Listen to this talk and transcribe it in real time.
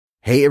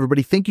Hey,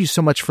 everybody. Thank you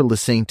so much for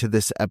listening to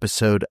this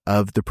episode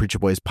of the Preacher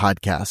Boys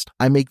podcast.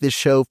 I make this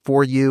show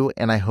for you,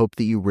 and I hope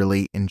that you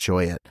really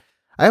enjoy it.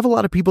 I have a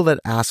lot of people that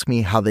ask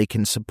me how they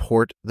can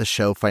support the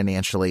show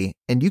financially,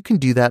 and you can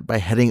do that by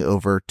heading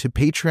over to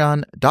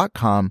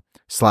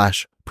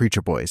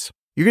patreon.com/preacherboys.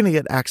 You're going to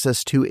get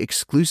access to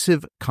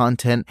exclusive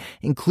content,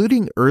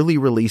 including early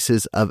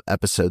releases of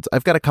episodes.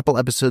 I've got a couple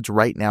episodes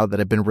right now that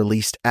have been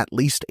released at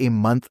least a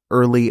month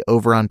early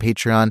over on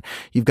Patreon.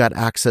 You've got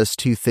access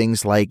to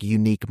things like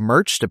unique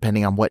merch,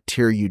 depending on what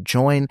tier you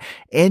join,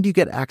 and you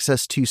get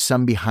access to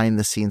some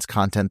behind-the-scenes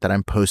content that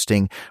I'm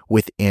posting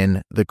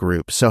within the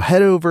group. So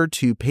head over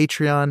to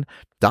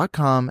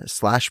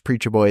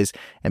patreon.com/preacherboys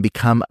and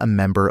become a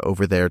member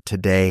over there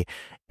today.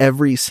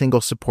 Every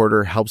single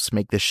supporter helps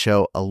make this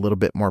show a little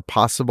bit more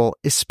possible,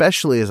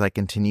 especially as I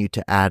continue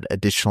to add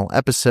additional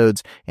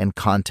episodes and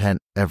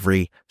content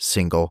every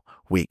single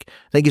week.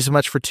 Thank you so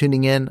much for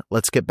tuning in.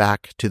 Let's get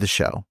back to the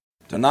show.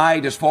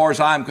 Tonight, as far as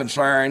I'm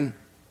concerned,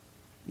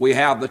 we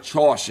have the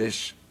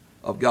choices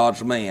of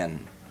God's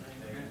men.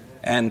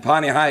 And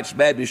Piney Heights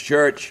Baptist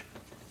Church,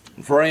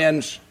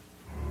 friends,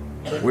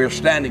 we're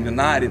standing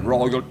tonight in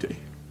royalty.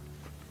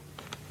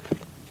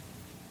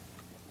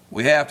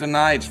 We have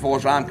tonight, as far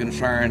as I'm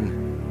concerned,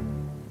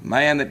 a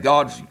man that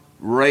God's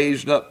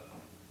raised up,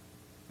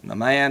 and a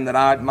man that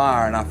I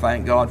admire and I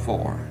thank God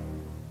for.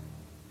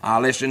 I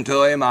listen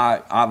to him,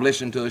 I've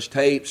listened to his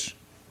tapes,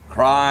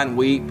 cry and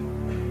weep,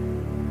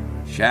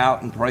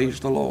 shout and praise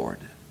the Lord.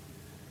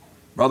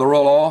 Brother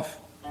Roloff,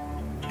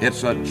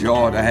 it's a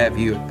joy to have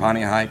you at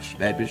Piney Heights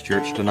Baptist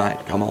Church tonight.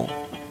 Come on.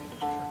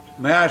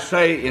 May I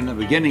say in the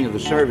beginning of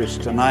the service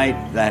tonight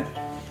that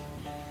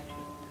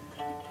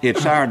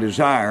it's our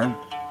desire,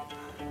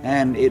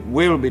 and it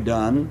will be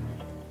done,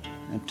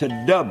 to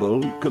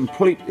double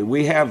completely.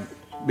 We have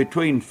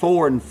between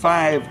 400 and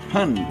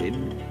 500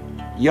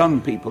 young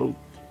people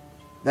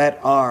that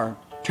are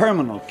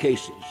terminal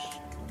cases.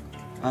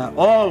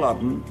 All of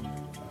them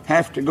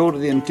have to go to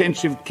the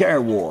intensive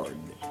care ward,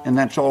 and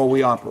that's all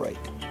we operate.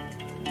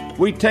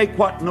 We take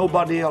what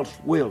nobody else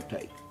will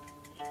take.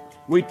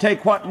 We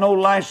take what no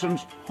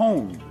licensed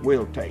home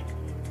will take.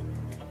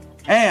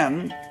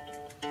 And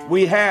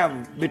we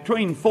have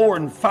between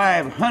 400 and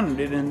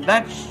 500, and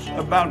that's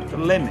about the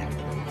limit.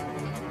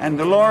 And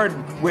the Lord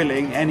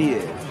willing, and He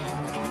is,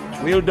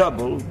 we'll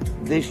double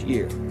this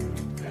year.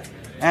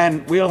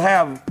 And we'll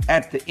have,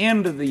 at the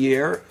end of the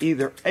year,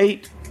 either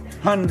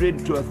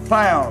 800 to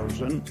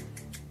 1,000.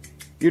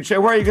 You'd say,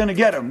 where are you going to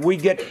get them? We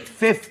get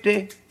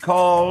 50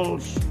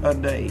 calls a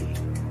day,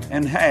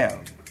 and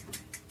have.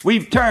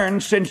 We've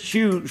turned, since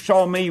you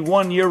saw me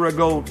 1 year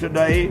ago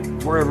today,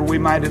 wherever we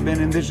might have been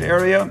in this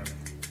area,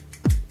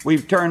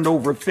 we've turned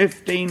over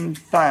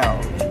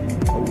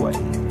 15,000 away.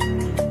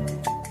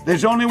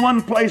 There's only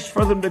one place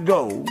for them to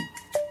go.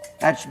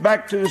 That's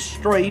back to the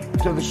street,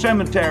 to the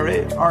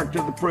cemetery, or to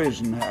the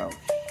prison house.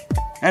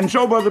 And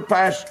so, Brother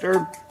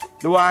Pastor,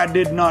 though I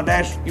did not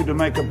ask you to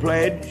make a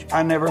pledge,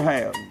 I never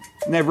have,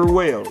 never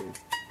will.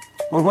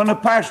 But when a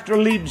pastor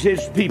leads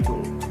his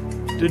people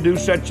to do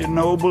such a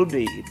noble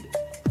deed,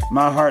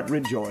 my heart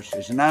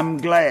rejoices, and I'm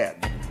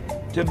glad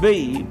to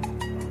be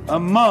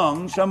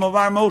among some of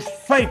our most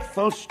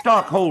faithful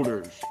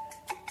stockholders.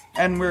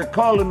 And we're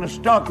calling a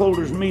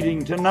stockholders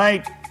meeting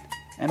tonight,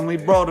 and we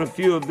brought a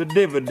few of the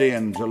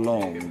dividends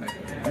along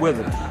with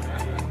us.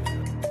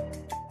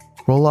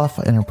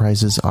 Roloff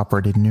Enterprises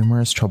operated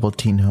numerous troubled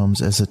teen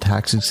homes as a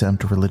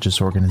tax-exempt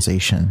religious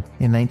organization.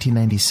 In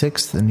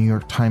 1996, the New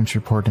York Times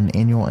reported an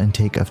annual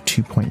intake of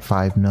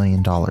 $2.5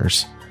 million.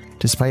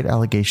 Despite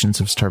allegations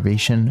of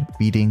starvation,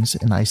 beatings,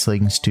 and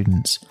isolating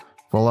students,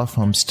 Roloff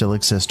homes still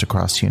exist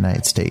across the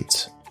United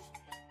States.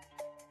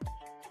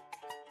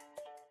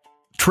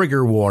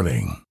 Trigger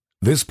warning.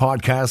 This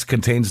podcast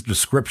contains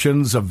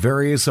descriptions of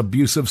various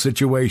abusive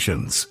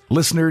situations.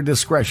 Listener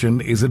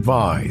discretion is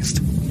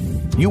advised.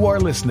 You are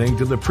listening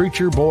to the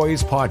Preacher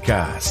Boys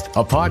Podcast,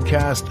 a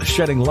podcast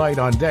shedding light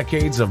on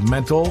decades of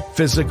mental,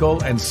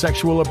 physical, and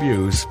sexual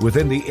abuse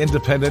within the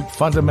independent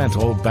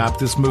fundamental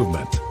Baptist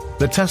movement.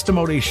 The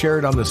testimonies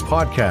shared on this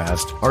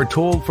podcast are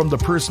told from the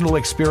personal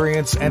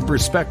experience and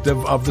perspective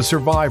of the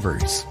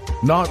survivors.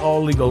 Not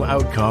all legal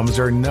outcomes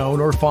are known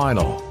or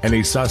final.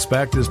 Any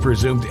suspect is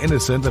presumed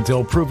innocent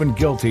until proven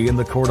guilty in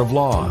the court of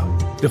law.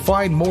 To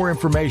find more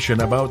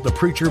information about the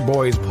Preacher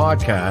Boys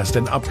podcast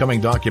and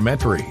upcoming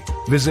documentary,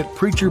 visit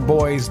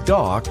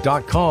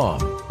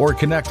preacherboysdoc.com or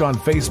connect on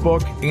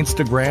Facebook,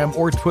 Instagram,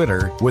 or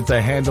Twitter with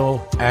the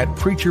handle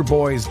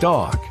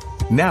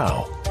 @preacherboysdoc.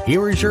 Now,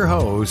 here is your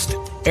host,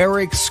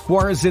 Eric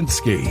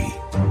Skwarczynski.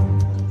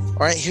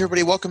 All right, hey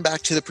everybody, welcome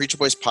back to the Preacher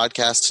Boys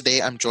podcast.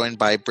 Today I'm joined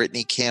by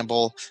Brittany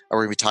Campbell.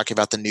 We're going to be talking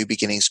about the New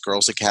Beginnings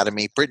Girls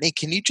Academy. Brittany,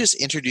 can you just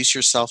introduce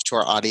yourself to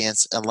our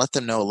audience and let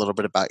them know a little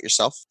bit about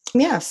yourself?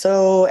 Yeah,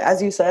 so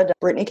as you said,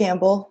 Brittany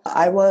Campbell.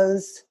 I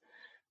was,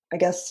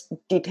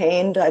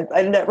 detained. I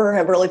never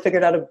have really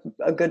figured out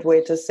a good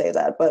way to say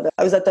that, but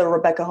I was at the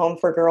Rebecca Home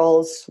for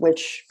Girls,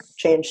 which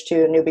changed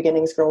to New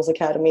Beginnings Girls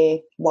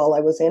Academy while I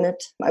was in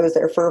it. I was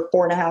there for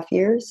 4.5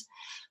 years,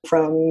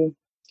 from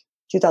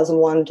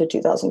 2001 to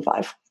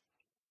 2005.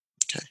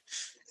 Okay.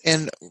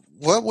 And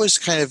what was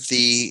kind of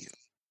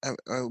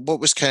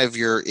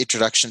your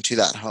introduction to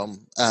that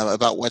home?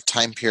 About what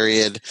time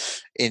period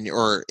in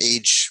your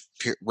age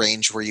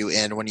range were you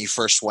in when you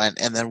first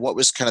went? And then what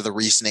was kind of the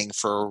reasoning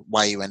for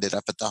why you ended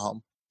up at the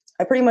home?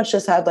 I pretty much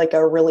just had like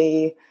a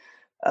really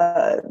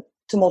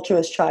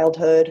tumultuous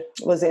childhood,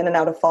 was in and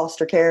out of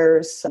foster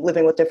cares,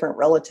 living with different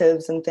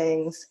relatives and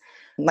things.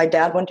 My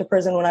dad went to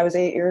prison when I was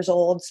 8 years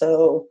old,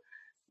 so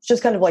it's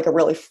just kind of like a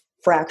really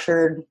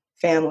fractured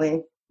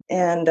family.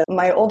 And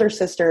my older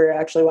sister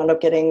actually wound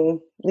up getting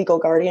legal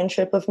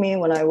guardianship of me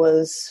when I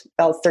was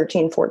about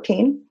 13,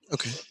 14.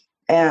 Okay.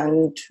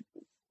 And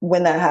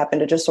when that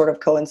happened, it just sort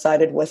of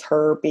coincided with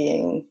her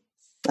being,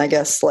 I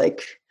guess,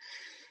 like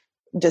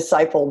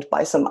discipled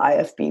by some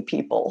IFB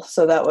people.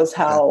 So that was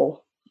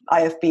how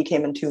IFB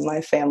came into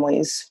my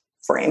family's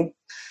frame.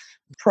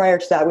 Prior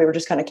to that, we were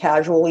just kind of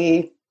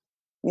casually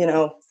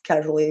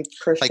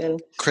Christian.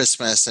 Like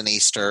Christmas and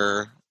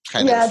Easter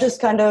kind of. Yeah,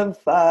 just kind of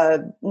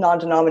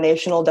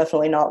non-denominational,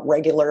 definitely not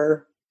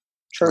regular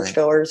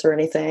churchgoers or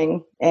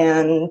anything.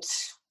 And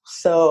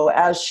so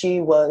as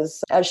she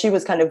was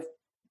kind of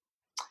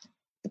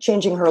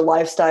changing her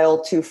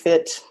lifestyle to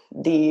fit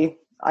the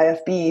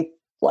IFB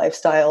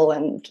lifestyle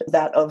and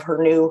that of her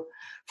new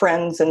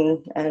friends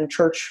and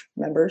church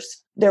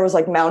members, there was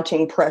like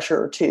mounting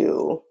pressure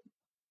to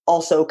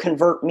also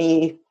convert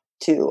me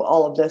to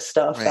all of this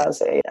stuff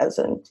as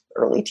an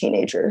early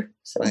teenager.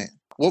 So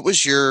what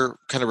was your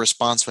kind of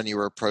response when you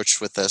were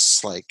approached with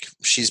this? Like,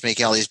 she's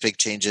making all these big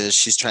changes,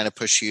 she's trying to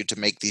push you to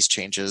make these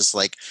changes.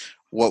 Like,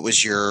 what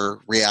was your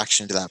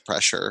reaction to that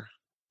pressure?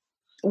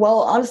 Well,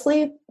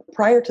 honestly,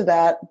 prior to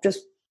that,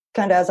 just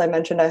kind of as I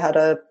mentioned, I had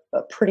a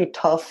pretty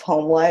tough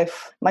home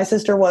life. My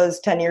sister was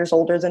 10 years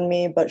older than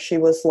me, but she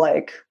was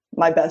like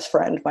my best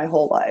friend my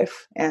whole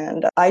life.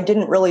 And I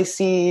didn't really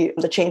see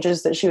the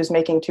changes that she was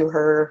making to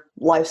her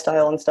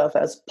lifestyle and stuff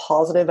as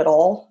positive at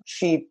all.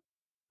 She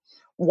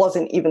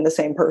wasn't even the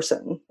same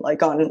person,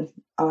 like on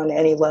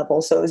any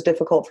level. So it was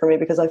difficult for me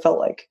because I felt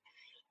like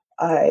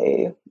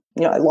I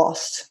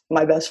lost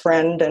my best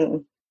friend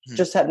and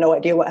just had no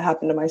idea what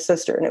happened to my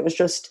sister. And it was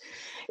just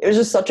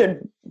such a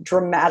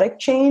dramatic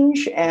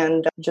change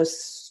and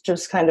just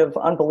kind of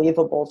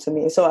unbelievable to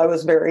me. So I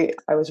was very,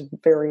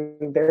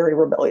 very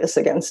rebellious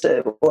against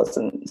it. It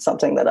wasn't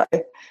something that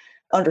I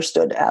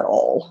understood at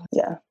all.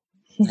 Yeah.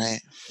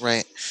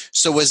 Right.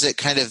 So was it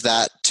kind of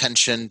that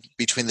tension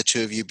between the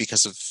two of you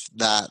because of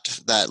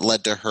that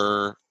led to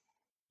her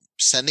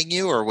sending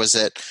you, or was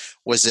there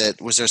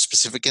a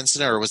specific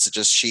incident, or was it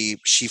just she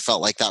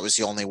felt like that was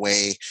the only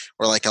way,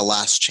 or like a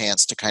last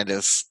chance to kind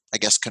of, I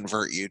guess,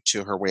 convert you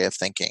to her way of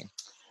thinking?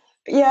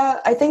 Yeah,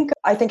 I think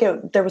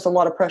there was a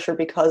lot of pressure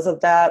because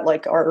of that,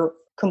 like our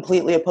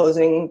completely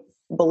opposing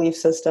belief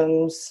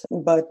systems.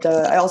 But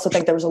I also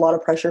think there was a lot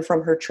of pressure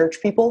from her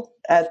church people.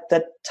 At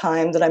the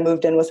time that I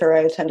moved in with her, I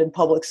attended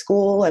public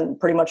school, and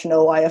pretty much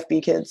no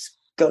IFB kids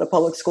go to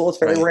public school. It's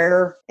very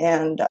rare.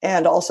 And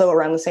also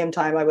around the same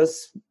time, I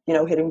was,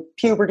 hitting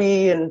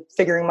puberty and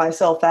figuring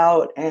myself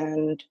out.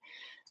 And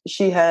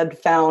she had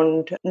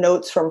found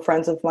notes from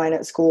friends of mine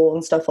at school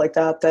and stuff like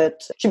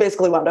that she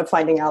basically wound up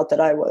finding out that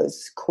I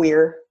was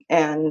queer.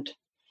 And,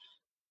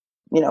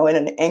 in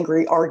an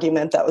angry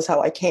argument, that was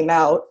how I came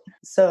out.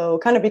 So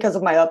kind of because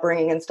of my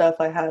upbringing and stuff,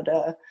 I had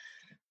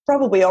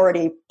probably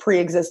already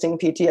pre-existing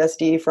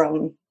PTSD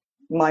from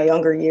my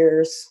younger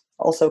years,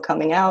 also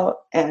coming out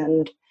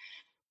and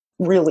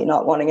really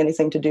not wanting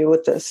anything to do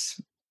with this.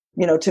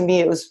 To me,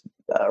 it was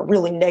a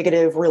really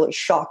negative, really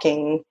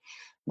shocking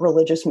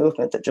religious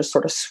movement that just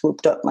sort of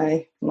swooped up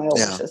my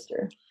older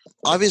sister.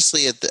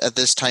 Obviously, at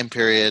this time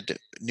period,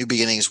 New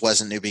Beginnings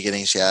wasn't New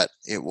Beginnings yet.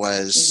 It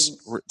was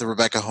the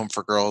Rebecca Home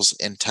for Girls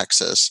in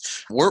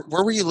Texas. Where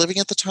were you living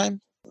at the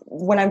time?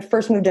 When I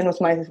first moved in with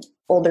my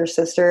older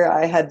sister,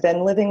 I had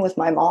been living with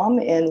my mom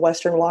in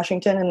Western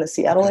Washington in the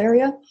Seattle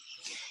area.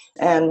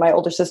 And my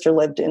older sister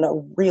lived in a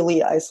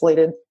really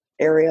isolated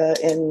area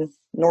in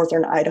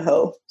northern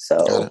Idaho.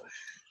 So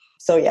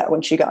yeah,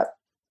 when she got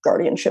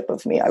guardianship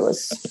of me, I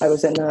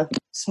was in a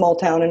small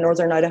town in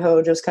northern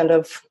Idaho, just kind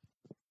of,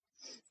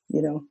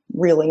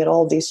 reeling at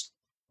all of these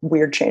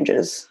weird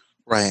changes.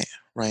 Right.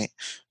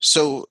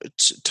 So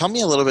tell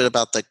me a little bit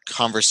about the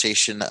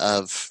conversation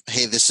of,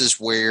 hey, this is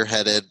where you're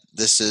headed.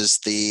 This is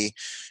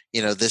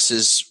this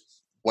is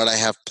what I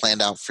have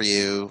planned out for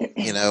you,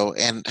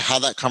 and how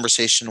that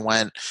conversation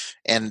went,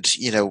 and,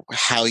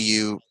 how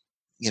you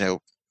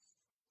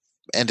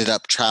ended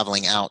up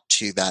traveling out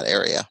to that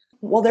area.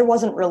 Well, there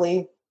wasn't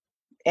really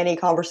any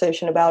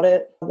conversation about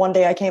it. One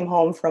day I came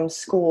home from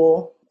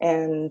school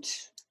and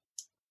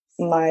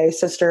my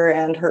sister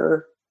and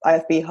her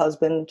IFB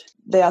husband,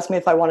 they asked me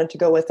if I wanted to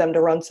go with them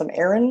to run some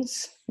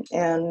errands,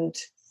 and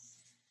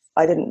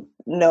I didn't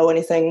know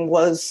anything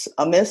was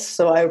amiss.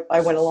 So I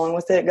went along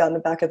with it, got in the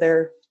back of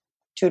their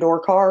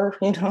 2-door car,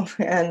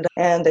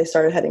 and they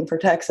started heading for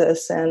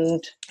Texas.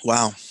 And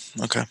wow.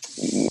 Okay.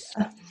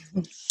 Yeah.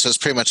 So it's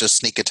pretty much a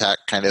sneak attack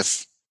kind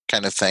of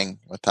thing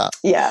with that.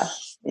 Yeah.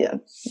 Yeah.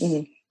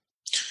 Mm-hmm.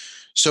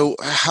 So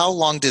how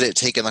long did it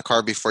take in the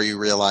car before you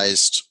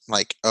realized,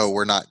 like, oh,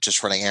 we're not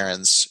just running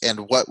errands?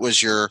 And what was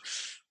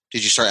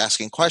did you start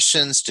asking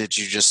questions? Did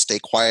you just stay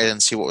quiet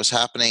and see what was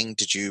happening?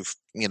 Did you,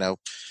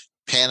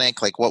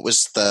 panic? Like, what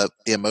was the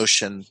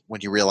emotion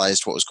when you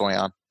realized what was going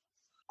on?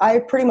 I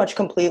pretty much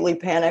completely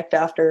panicked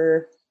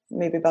after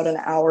maybe about an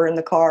hour in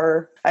the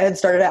car. I had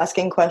started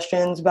asking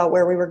questions about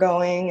where we were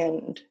going,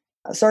 and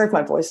sorry if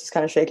my voice is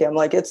kind of shaky. I'm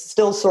like, it's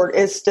still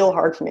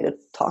hard for me to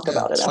talk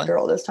about it after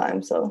all this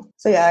time. So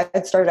yeah, I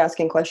had started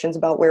asking questions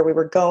about where we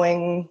were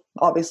going.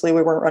 Obviously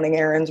we weren't running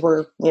errands.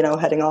 We're,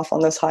 heading off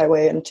on this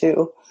highway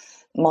into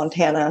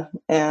Montana.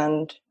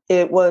 And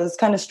it was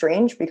kind of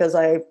strange because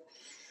I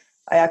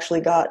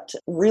actually got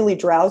really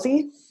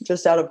drowsy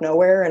just out of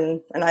nowhere.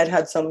 And I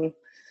had some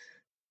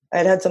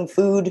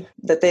food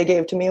that they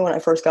gave to me when I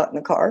first got in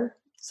the car.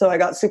 So I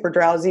got super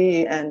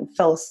drowsy and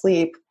fell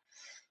asleep.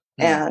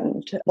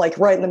 And like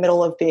right in the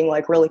middle of being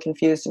like really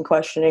confused and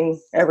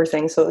questioning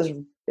everything. So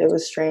it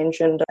was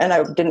strange. And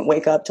I didn't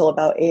wake up till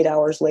about 8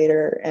 hours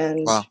later.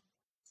 And wow.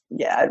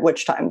 Yeah, at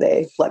which time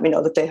they let me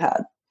know that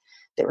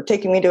they were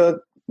taking me to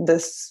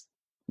this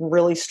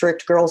really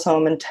strict girls'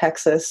 home in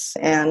Texas,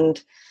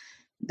 and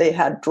they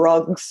had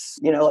drugs,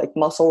 like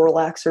muscle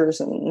relaxers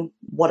and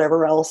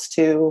whatever else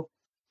to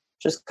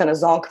just kind of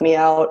zonk me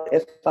out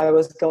if I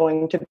was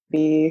going to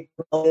be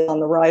on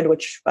the ride,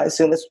 which I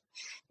assume is,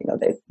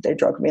 they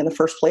drugged me in the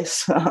first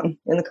place in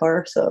the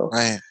car. So,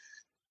 right.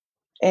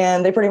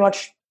 And they pretty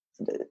much,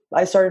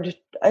 I started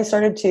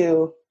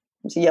to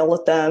yell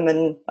at them,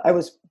 and I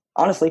was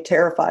honestly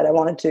terrified. I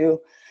wanted to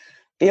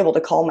be able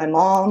to call my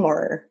mom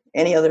or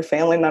any other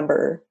family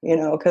member,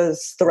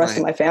 because the rest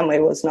of my family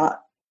was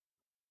not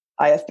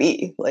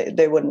IFB. Like,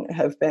 they wouldn't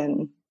have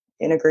been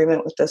in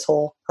agreement with this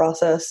whole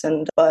process.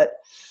 But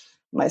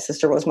my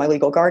sister was my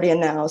legal guardian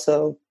now,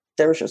 so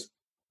there was just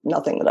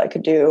nothing that I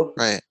could do.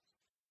 Right.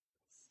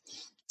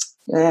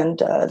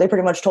 And they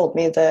pretty much told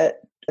me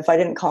that if I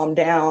didn't calm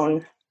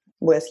down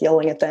with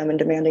yelling at them and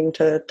demanding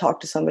to talk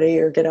to somebody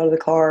or get out of the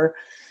car,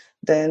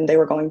 then they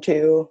were going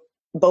to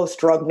both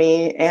drug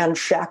me and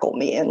shackle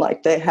me. And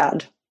like they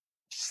had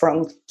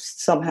shackles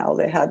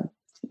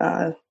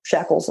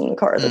in the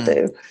car that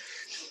they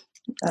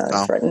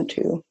threatened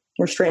to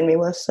restrain me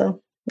with.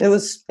 So it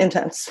was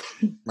intense,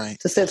 right,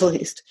 to say the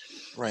least.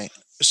 Right.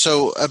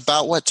 So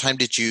about what time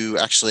did you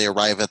actually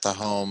arrive at the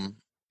home,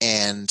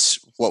 and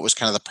what was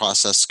kind of the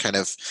process, kind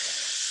of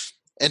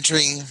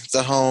entering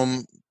the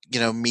home,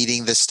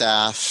 meeting the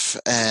staff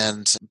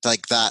and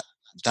like that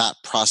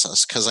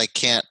process? Because I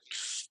can't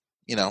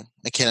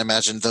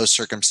imagine those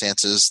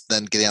circumstances,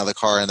 then getting out of the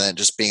car and then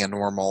just being a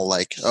normal,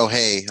 like, oh,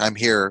 hey, I'm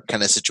here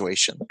kind of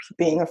situation.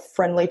 Being a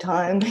friendly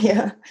time.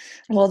 Yeah.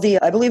 Well,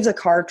 I believe the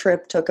car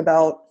trip took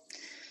about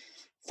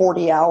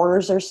 40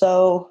 hours or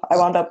so. I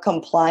wound up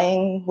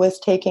complying with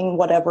taking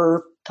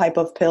whatever type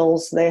of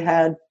pills they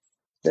had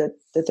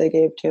that they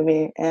gave to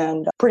me,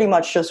 and pretty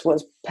much just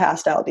was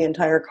passed out the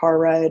entire car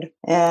ride.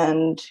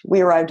 And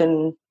we arrived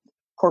in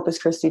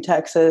Corpus Christi,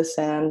 Texas,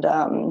 and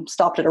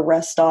stopped at a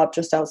rest stop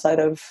just outside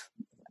of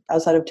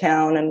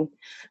town. And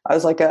I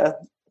was like a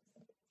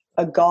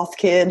goth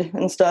kid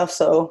and stuff,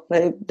 so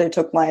they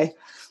took my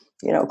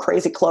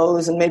crazy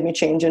clothes and made me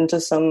change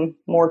into some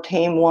more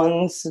tame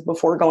ones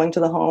before going to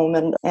the home.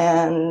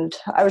 And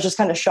I was just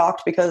kind of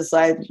shocked because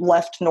I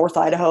left North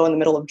Idaho in the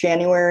middle of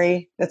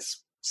January.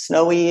 It's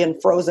snowy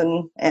and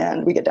frozen,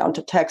 and we get down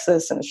to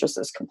Texas and it's just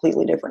this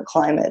completely different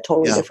climate,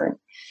 totally different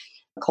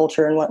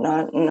culture and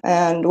whatnot.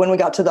 And when we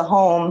got to the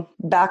home,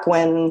 back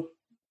when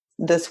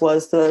this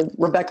was the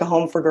Rebecca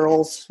Home for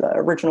Girls,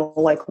 original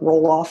like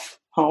roll-off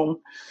home,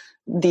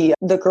 the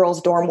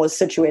girls' dorm was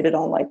situated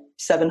on like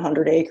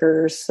 700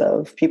 acres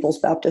of People's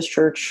Baptist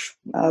Church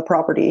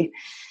property.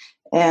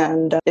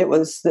 And it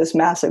was this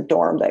massive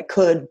dorm that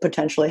could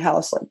potentially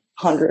house like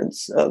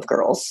hundreds of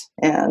girls.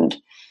 And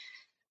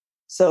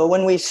so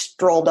when we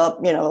strolled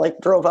up,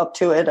 drove up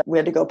to it, we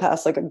had to go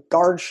past like a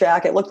guard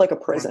shack. It looked like a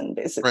prison,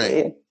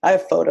 basically. Right. I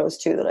have photos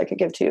too that I could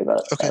give to you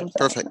about. Okay,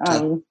 perfect.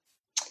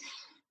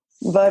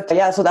 But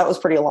yeah, so that was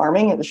pretty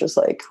alarming. It was just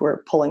like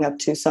we're pulling up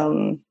to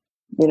some,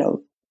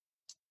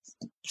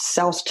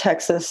 South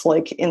Texas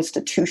like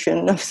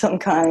institution of some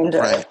kind.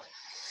 Right.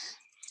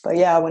 But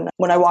yeah,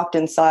 when I walked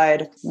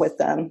inside with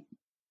them,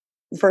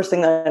 the first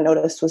thing that I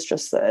noticed was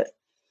just that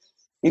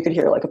you could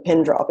hear like a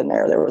pin drop in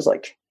there. There was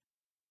like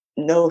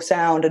no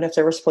sound, and if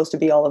there were supposed to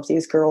be all of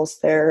these girls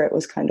there, it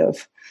was kind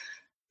of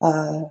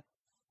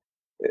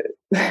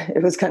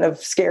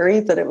scary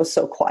that it was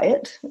so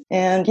quiet.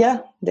 And yeah,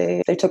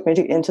 they took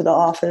me into the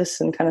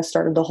office and kind of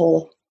started the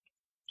whole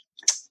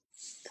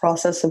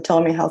process of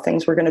telling me how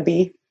things were going to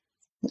be.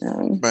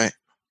 Right.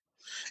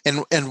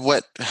 And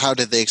how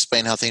did they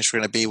explain how things were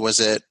going to be?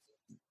 Was it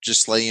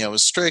just like, it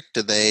was strict?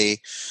 Did they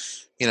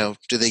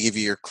give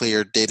you your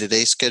clear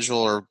day-to-day schedule,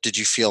 or did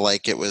you feel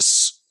like it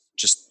was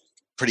just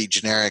pretty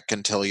generic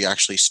until you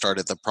actually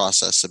started the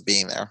process of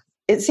being there?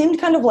 It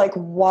seemed kind of like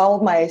while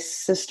my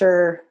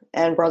sister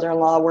and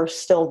brother-in-law were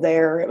still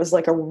there, it was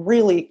like a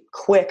really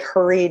quick,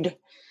 hurried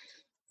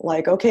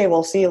like, okay,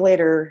 we'll see you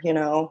later,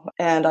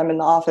 and I'm in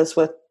the office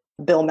with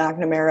Bill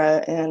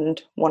McNamara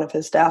and one of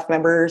his staff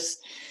members.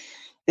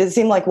 It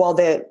seemed like while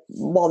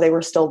they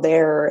were still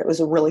there, it was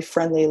a really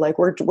friendly, like,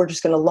 we're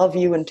just going to love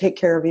you and take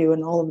care of you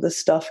and all of this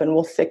stuff, and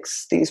we'll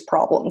fix these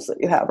problems that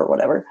you have or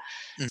whatever.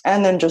 Mm.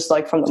 And then just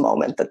like from the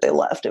moment that they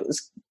left, it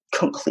was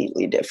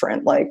completely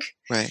different. Like,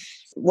 right.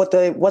 What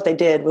they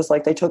did was,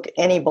 like, they took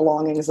any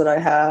belongings that I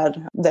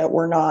had that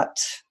were not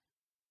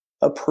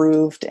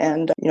approved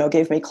and,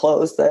 gave me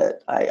clothes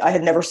that I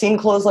had never seen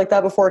clothes like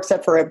that before,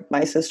 except for at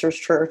my sister's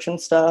church and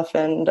stuff,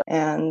 and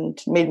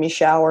made me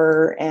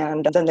shower.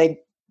 And then they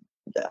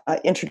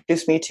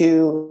introduced me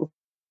to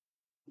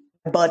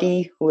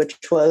Buddy, which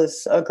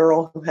was a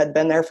girl who had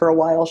been there for a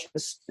while. She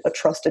was a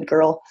trusted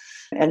girl,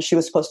 and she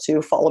was supposed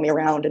to follow me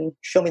around and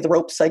show me the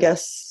ropes, I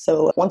guess.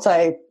 So once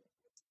I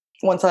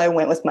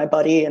went with my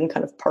buddy and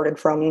kind of parted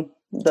from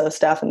the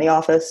staff in the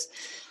office,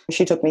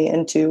 she took me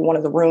into one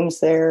of the rooms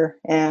there,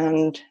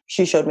 and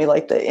she showed me,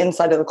 like, the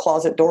inside of the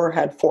closet door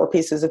had 4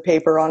 pieces of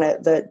paper on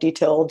it that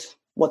detailed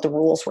what the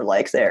rules were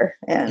like there.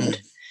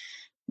 And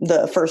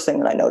the first thing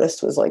that I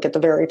noticed was, like, at the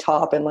very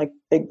top in, like,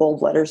 big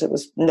bold letters, it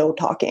was no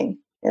talking.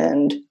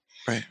 And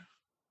right.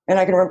 And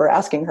I can remember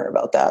asking her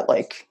about that,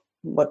 like,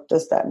 what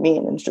does that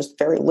mean? And it's just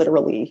very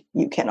literally,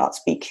 you cannot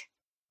speak.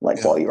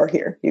 Like, while you are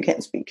here, you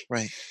can't speak.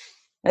 Right.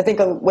 I think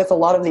with a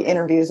lot of the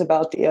interviews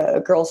about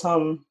the girls'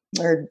 home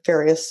or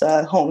various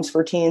homes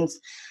for teens,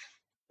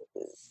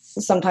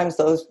 sometimes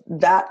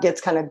that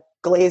gets kind of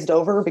glazed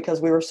over because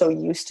we were so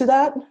used to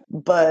that.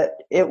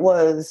 But it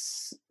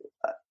was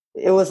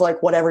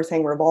like what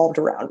everything revolved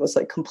around was,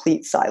 like,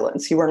 complete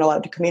silence. You weren't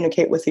allowed to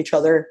communicate with each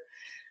other.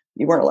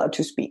 You weren't allowed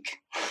to speak.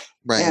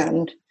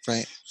 Right.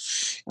 Right.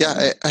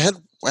 Yeah.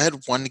 I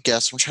had one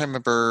guest. I'm trying to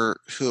remember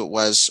who it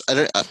was.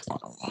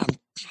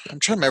 I'm trying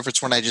to remember if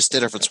it's one I just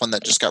did or if it's one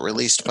that just got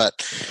released, but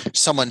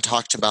someone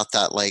talked about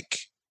that, like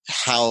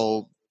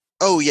how,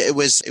 it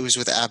was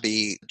with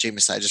Abby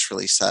Jameson. I just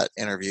released that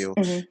interview,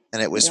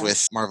 and it was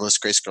with Marvelous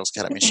Grace Girls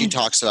Academy. She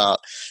talks about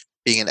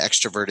being an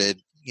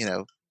extroverted,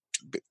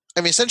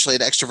 essentially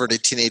an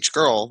extroverted teenage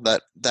girl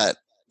that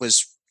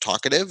was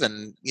talkative,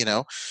 and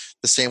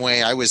the same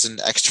way I was an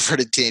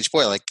extroverted teenage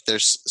boy. Like,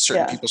 there's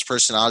certain people's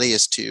personality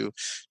is to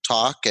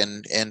talk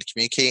and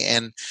communicate,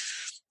 and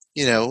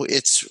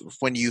it's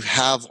when you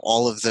have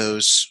all of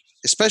those,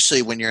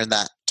 especially when you're in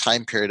that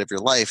time period of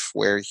your life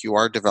where you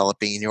are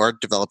developing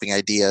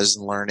ideas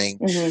and learning,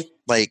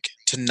 like,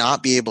 to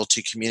not be able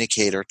to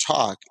communicate or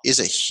talk is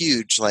a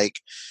huge,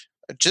 like,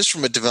 just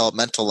from a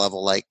developmental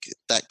level, like,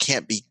 that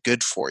can't be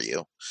good for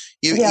you.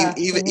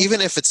 Even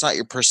if it's not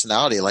your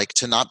personality, like,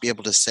 to not be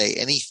able to say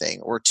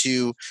anything, or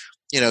to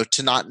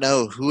to not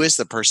know who is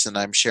the person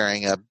I'm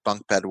sharing a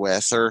bunk bed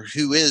with, or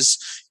who is,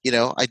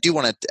 I do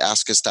want to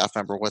ask a staff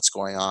member what's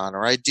going on,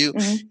 or I do,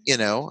 and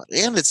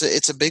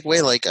it's a big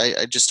way. Like,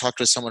 I just talked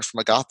to someone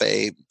from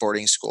Agape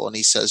boarding school, and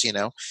he says,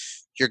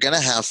 you're going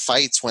to have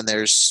fights when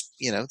there's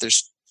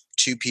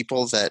 2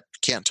 people that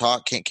can't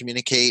talk, can't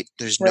communicate.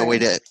 There's no way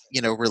to,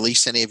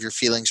 release any of your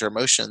feelings or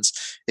emotions.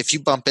 If you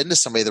bump into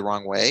somebody the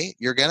wrong way,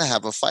 you're going to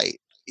have a fight.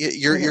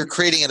 You're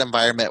creating an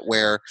environment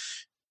where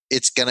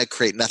it's going to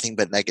create nothing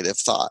but negative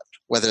thought,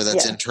 whether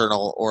that's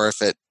internal or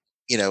if it,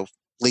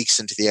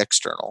 leaks into the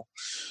external.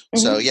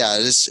 So it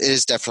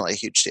is definitely a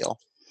huge deal.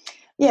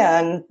 Yeah.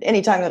 And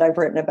anytime that I've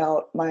written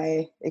about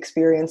my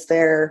experience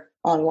there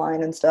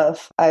online and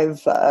stuff,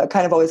 I've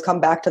kind of always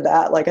come back to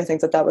that. Like, I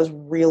think that was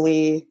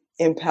really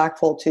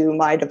impactful to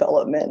my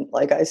development.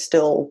 Like, I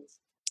still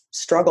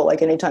struggle,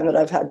 like, anytime that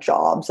I've had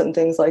jobs and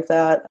things like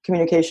that,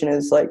 communication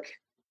is, like,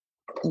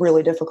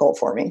 really difficult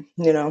for me,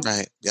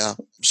 Right. Yeah.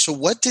 So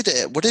what did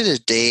a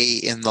day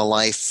in the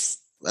life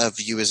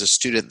of you as a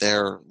student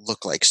there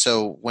look like?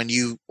 So when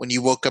you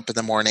woke up in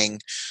the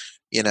morning,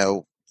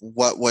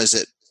 what was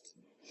it?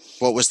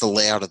 What was the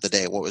layout of the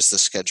day? What was the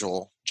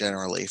schedule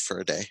generally for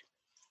a day?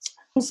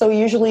 So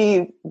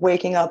usually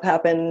waking up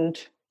happened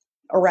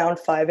around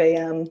 5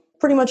 a.m.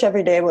 Pretty much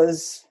every day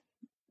was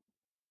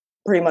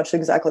pretty much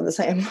exactly the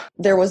same.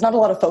 There was not a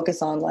lot of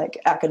focus on, like,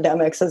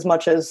 academics as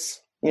much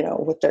as,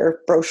 with their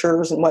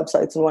brochures and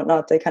websites and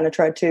whatnot. They kind of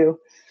tried to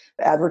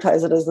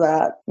advertise it as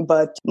that.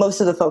 But most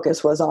of the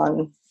focus was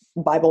on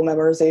Bible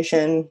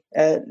memorization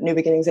at New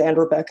Beginnings and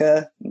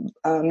Rebecca,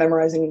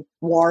 memorizing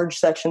large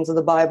sections of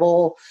the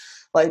Bible,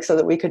 like, so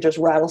that we could just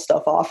rattle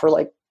stuff off for,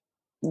 like,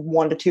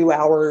 1 to 2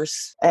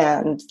 hours.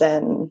 And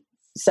then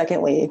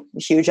secondly,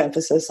 huge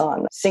emphasis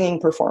on singing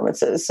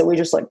performances. So we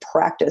just, like,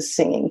 practice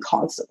singing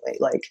constantly,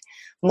 like,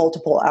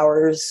 multiple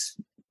hours,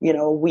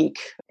 a week.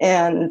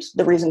 And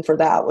the reason for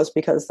that was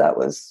because that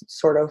was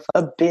sort of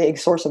a big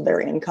source of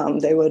their income.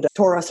 They would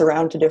tour us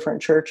around to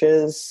different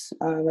churches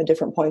at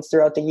different points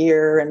throughout the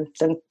year, and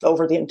then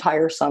over the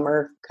entire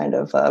summer kind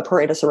of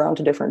parade us around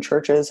to different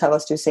churches, have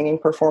us do singing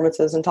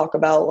performances and talk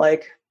about,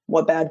 like,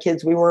 what bad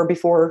kids we were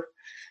before,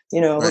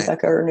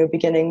 Rebecca or New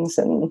Beginnings,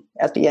 and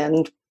at the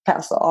end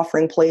pass the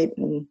offering plate,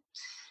 and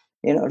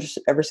just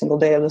every single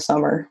day of the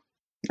summer.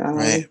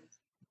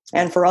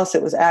 And for us,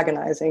 it was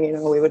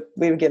agonizing.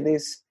 We would give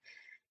these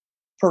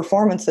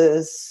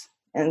performances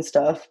and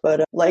stuff.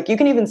 But like you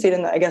can even see it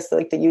in the, I guess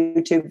like the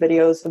YouTube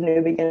videos of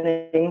New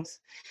Beginnings,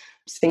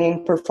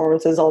 singing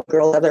performances, all the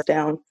girls have their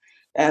down.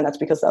 And that's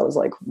because that was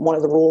like one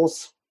of the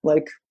rules.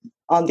 Like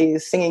on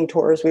these singing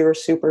tours, we were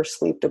super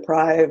sleep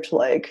deprived,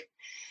 like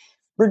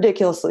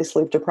ridiculously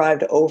sleep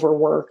deprived,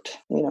 overworked,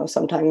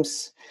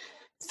 sometimes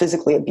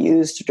physically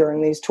abused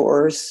during these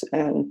tours,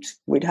 and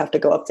we'd have to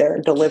go up there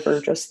and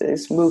deliver just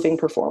these moving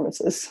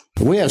performances.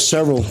 We have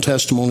several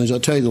testimonies. I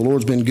tell you, the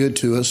Lord's been good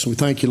to us. We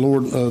thank you,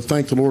 Lord.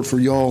 Thank the Lord for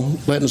y'all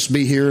letting us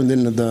be here, and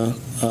then the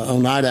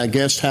Oneida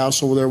guest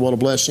house over there. What a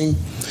blessing!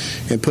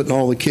 And putting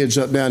all the kids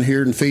up down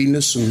here and feeding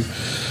us. And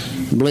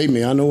believe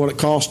me, I know what it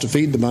costs to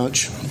feed the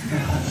bunch.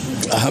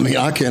 I mean,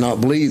 I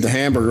cannot believe the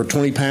hamburger,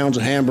 20 pounds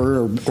of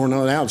hamburger, or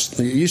no, now it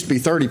used to be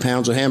 30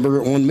 pounds of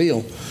hamburger at one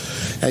meal.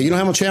 You know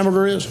how much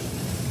hamburger is?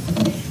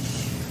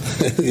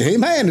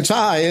 Amen. It's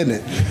high, isn't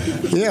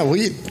it? Yeah,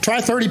 we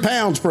try 30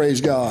 pounds,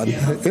 praise God.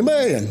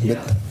 Amen.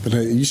 But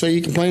you say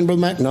you complain,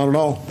 Brother Mac? Not at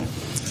all.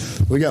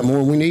 We got more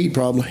than we need,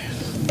 probably.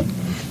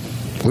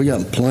 We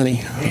got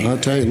plenty. I'll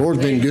tell you, the Lord's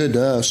been good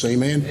to us.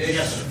 Amen.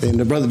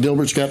 And Brother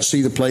Dilbert's got to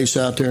see the place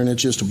out there, and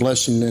it's just a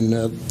blessing. And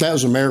that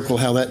was a miracle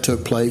how that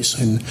took place.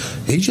 And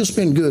he's just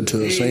been good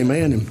to us.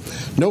 Amen.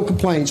 And no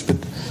complaints, but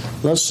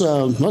let's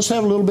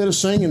have a little bit of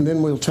singing, and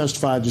then we'll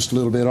testify just a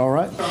little bit, all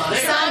right?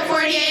 Psalm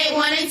 48,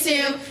 1 and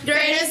 2.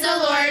 Great is the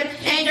Lord,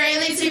 and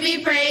greatly to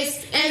be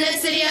praised in the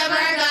city of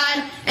our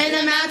God, in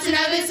the mountain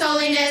of his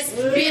holiness,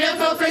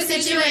 beautiful for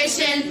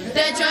situation.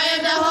 The joy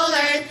of the whole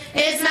earth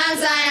is Mount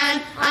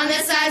Zion, on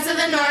the sides of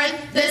the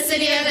north, the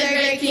city of the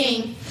great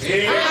King.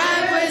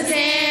 I was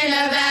in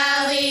a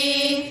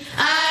valley,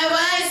 I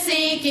was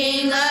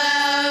sinking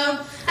low.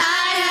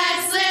 I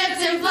had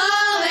slipped and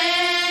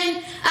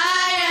fallen,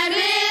 I had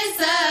missed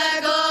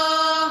the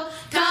goal.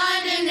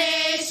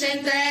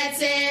 Condemnation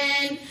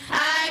threatened,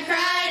 I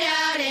cried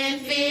out in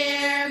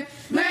fear.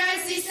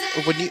 Mercy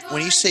said.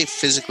 When you say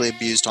physically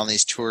abused on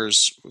these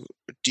tours,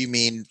 do you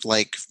mean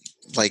like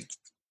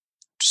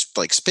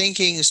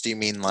spankings? Do you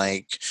mean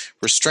like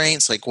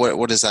restraints? Like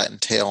what does that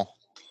entail?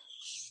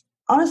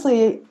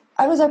 Honestly,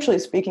 I was actually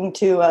speaking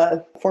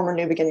to former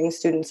New Beginnings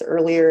students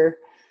earlier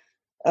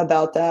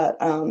about that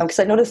because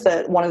I noticed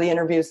that one of the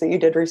interviews that you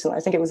did recently,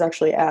 I think it was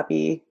actually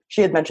Abby,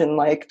 she had mentioned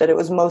like that it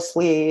was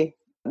mostly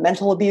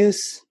mental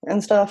abuse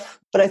and stuff.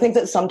 But I think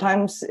that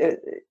sometimes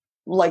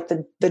like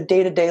the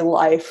day-to-day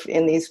life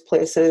in these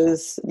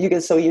places, you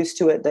get so used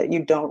to it that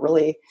you don't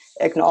really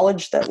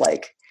acknowledge that,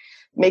 like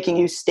making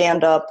you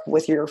stand up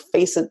with your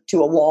face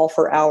to a wall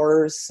for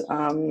hours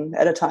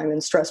at a time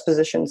in stress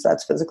positions,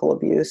 that's physical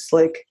abuse.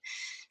 Like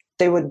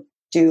they would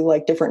do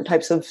like different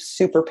types of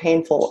super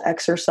painful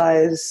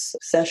exercise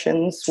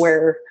sessions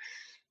where,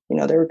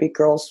 there would be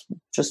girls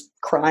just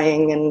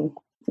crying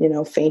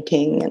and,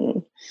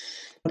 fainting.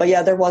 But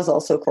yeah, there was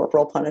also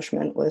corporal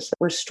punishment with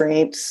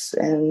restraints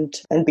and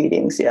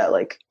beatings. Yeah,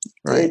 like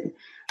right.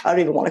 I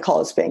don't even want to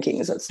call it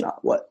spankings. That's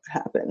not what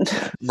happened.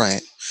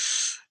 Right.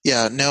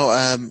 Yeah. No.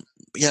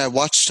 Yeah. I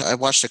watched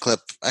a clip.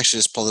 Actually,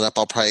 just pulled it up.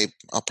 I'll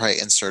probably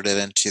insert it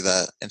into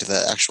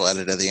the actual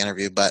edit of the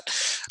interview. But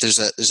there's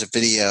a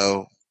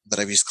video that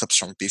I've used clips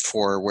from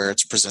before where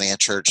it's presenting at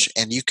church,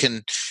 and you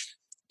can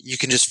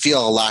just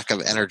feel a lack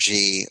of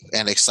energy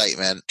and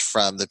excitement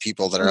from the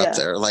people that are up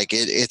there. Like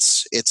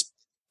it's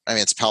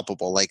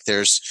palpable. Like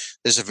there's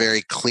a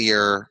very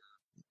clear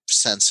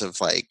sense of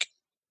like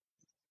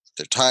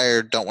they're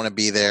tired, don't want to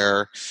be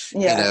there,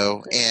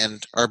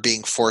 and are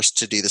being forced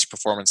to do this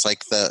performance.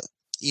 Like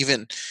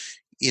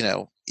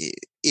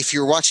if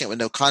you're watching it with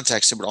no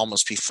context, it would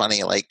almost be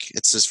funny. Like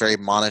it's this very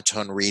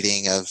monotone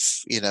reading of,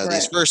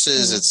 these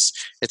verses.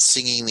 Mm-hmm. It's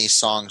singing these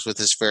songs with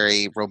this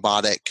very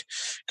robotic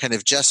kind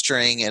of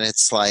gesturing. And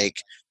it's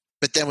like,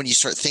 but then when you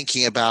start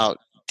thinking about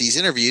these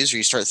interviews or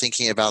you start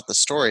thinking about the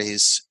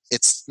stories,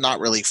 it's not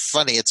really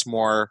funny. It's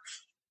more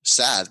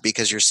sad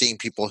because you're seeing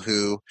people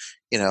who,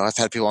 I've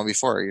had people on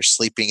before, you're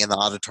sleeping in the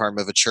auditorium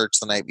of a church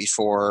the night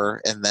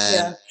before and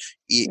then,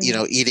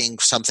 eating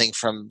something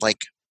from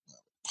like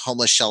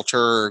homeless shelter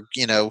or,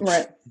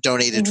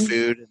 donated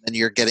food. And then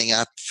you're getting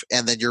up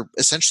and then you're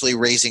essentially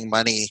raising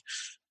money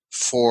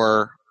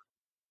for,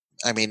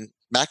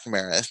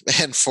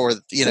 McNamara and for,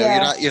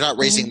 you're not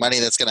raising money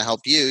that's going to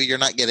help you. You're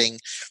not getting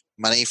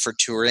money for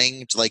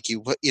touring. Like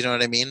you know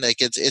what I mean?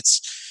 Like it's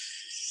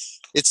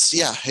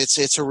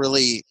a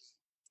really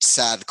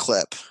sad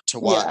clip to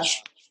watch.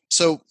 Yeah.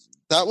 So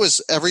that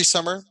was every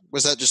summer.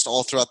 Was that just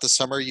all throughout the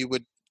summer you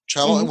would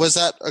travel? Mm-hmm. Was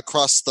that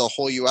across the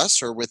whole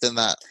U.S. or within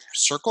that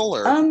circle?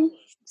 Or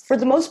for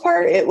the most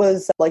part, it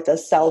was like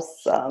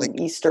the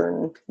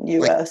eastern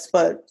U.S.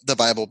 But the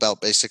Bible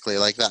Belt, basically,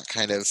 like that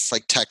kind of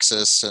like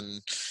Texas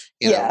and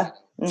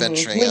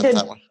venturing out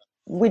that one.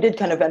 We did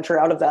kind of venture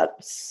out of that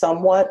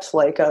somewhat.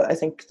 Like I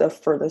think the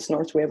furthest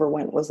north we ever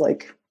went was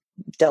like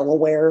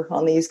Delaware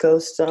on the East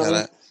Coast.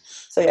 So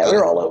yeah, we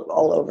were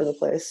all over the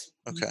place.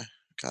 Okay.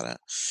 Got it.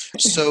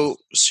 So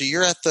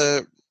you're at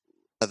the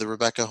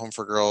Rebecca Home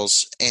for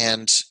Girls,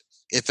 and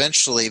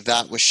eventually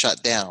that was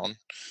shut down.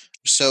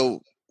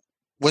 So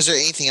Was there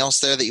anything else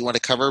there that you want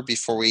to cover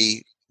before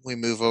we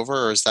move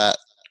over, or is that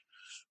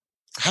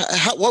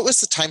what was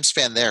the time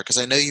span there? Because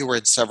I know you were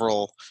in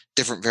several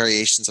different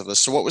variations of this.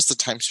 So what was the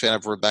time span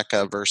of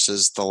Rebecca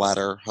versus the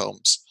latter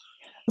homes?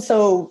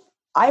 So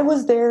I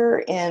was there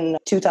in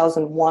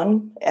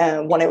 2001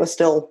 when it was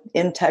still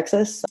in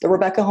Texas. The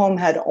Rebecca home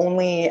had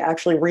only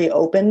actually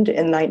reopened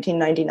in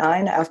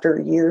 1999 after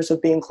years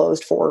of being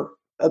closed for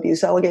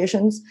abuse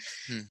allegations.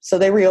 So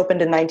they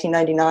reopened in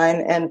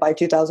 1999, and by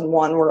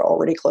 2001 were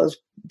already closed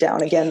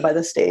down again by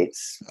the state.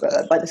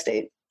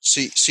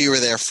 So you were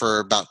there for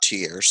about 2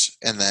 years,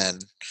 and then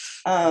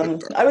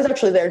I was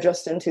actually there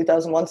just in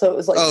 2001, so it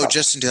was like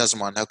just in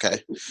 2001.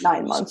 Okay,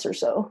 9 months or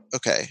so.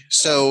 Okay,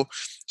 so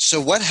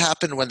what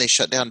happened when they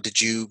shut down? Did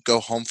you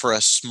go home for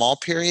a small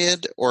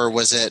period, or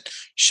was it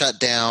shut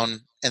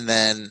down and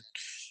then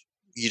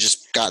you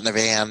just got in the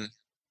van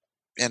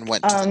and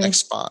went to the next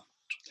spot?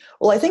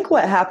 Well, I think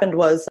what happened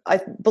was,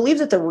 I believe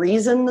that the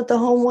reason that the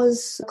home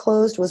was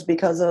closed was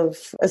because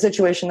of a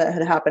situation that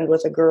had happened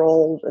with a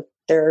girl.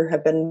 There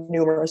have been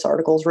numerous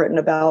articles written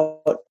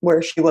about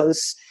where she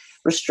was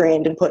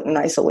restrained and put in an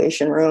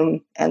isolation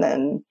room and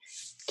then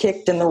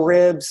kicked in the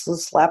ribs,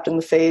 slapped in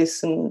the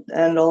face, and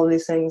all of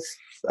these things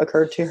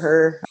occurred to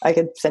her. I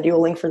could send you a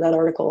link for that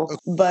article.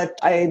 But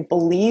I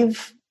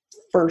believe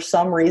for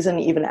some reason,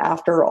 even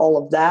after all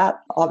of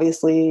that,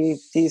 obviously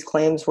these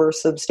claims were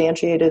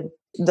substantiated.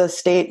 The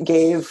state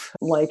gave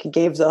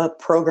the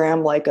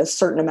program like a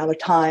certain amount of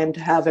time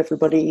to have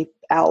everybody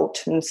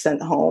out and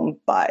sent home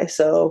by.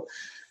 So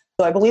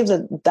I believe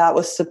that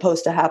was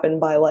supposed to happen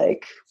by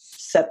like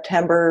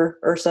September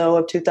or so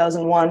of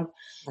 2001.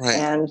 Right.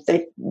 And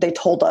they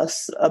told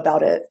us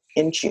about it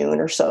in June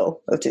or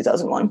so of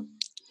 2001.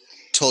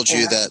 Told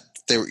you that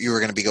you were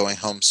going to be going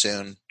home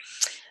soon.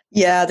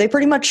 Yeah, they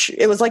pretty much,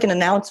 it was like an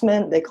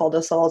announcement. They called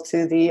us all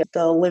to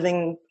the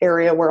living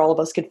area where all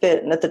of us could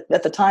fit. And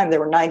at the time, there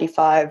were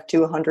 95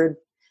 to 100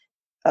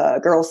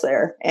 girls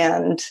there.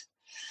 And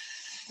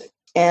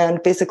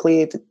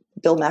basically,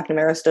 Bill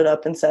McNamara stood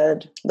up and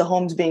said, the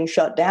home's being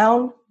shut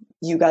down.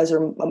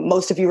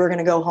 Most of you are going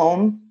to go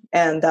home.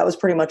 And that was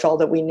pretty much all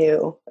that we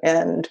knew.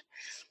 And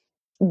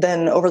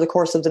then over the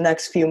course of the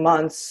next few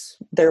months,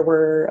 there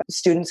were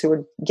students who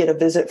would get a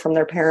visit from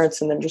their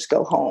parents and then just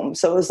go home.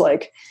 So it was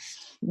like,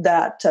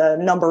 that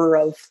number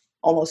of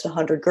almost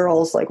 100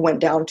 girls went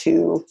down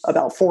to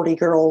about 40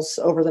 girls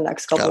over the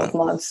next couple of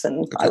months,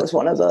 and I was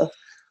one of the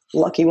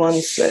lucky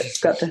ones that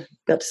got to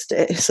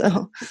stay.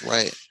 So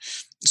right.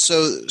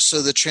 So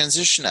the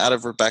transition out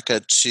of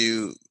Rebecca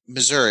to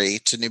Missouri,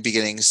 to New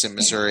Beginnings in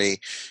Missouri,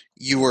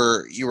 you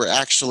were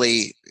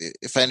actually,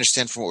 if I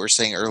understand from what we were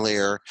saying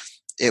earlier,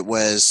 it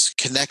was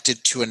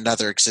connected to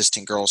another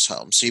existing girls'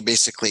 home. So you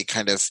basically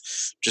kind of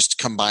just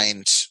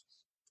combined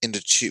into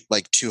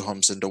two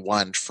homes into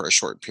one for a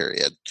short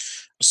period.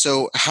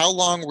 So how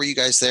long were you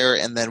guys there?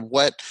 And then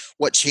what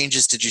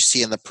changes did you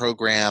see in the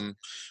program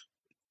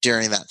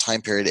during that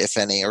time period, if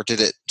any, or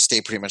did it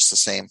stay pretty much the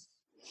same?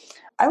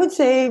 I would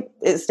say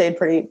it stayed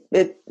pretty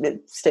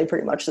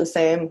much the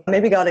same.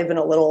 Maybe got even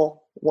a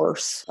little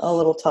worse, a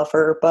little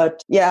tougher.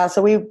 But yeah,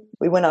 so we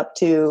went up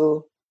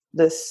to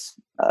this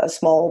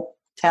small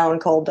town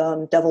called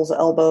Devil's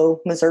Elbow,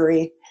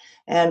 Missouri.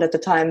 And at the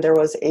time, there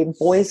was a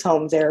boys'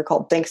 home there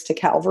called Thanks to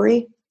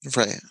Calvary.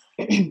 Right.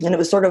 And it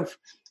was sort of,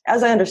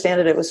 as I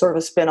understand it, it was sort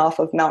of a spinoff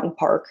of Mountain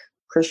Park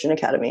Christian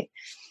Academy,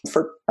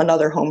 for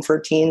another home for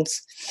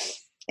teens.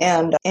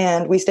 And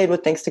we stayed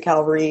with Thanks to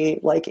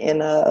Calvary,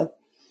 in a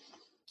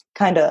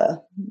kind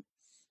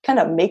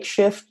of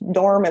makeshift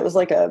dorm. It was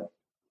like a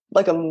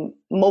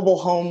mobile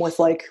home with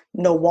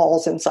no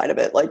walls inside of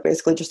it,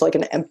 basically just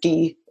an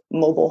empty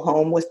mobile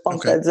home with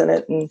bunk beds in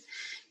it. And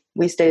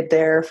we stayed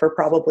there for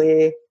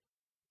probably,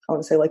 I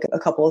want to say a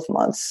couple of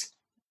months.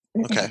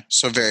 Okay.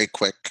 So very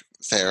quick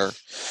there,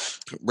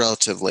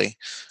 relatively.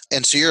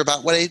 And so you're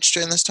about what age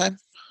during this time?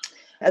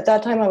 At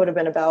that time, I would have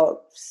been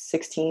about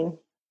 16.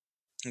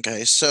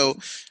 Okay. So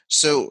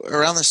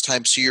around this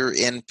time, so you're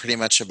in pretty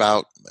much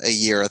about a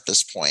year at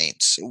this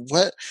point.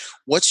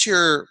 What's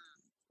your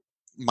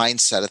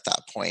mindset at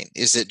that point?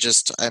 Is it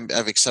just,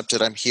 I've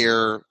accepted, I'm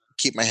here,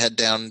 keep my head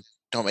down,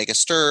 don't make a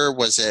stir?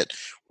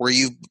 Were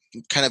you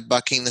kind of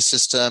bucking the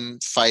system,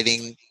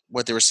 fighting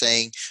what they were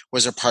saying?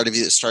 Was there part of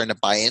you that's starting to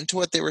buy into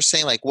what they were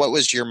saying? What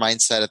was your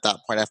mindset at that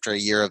point after a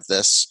year of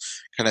this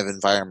kind of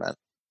environment?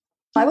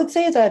 I would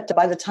say that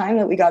by the time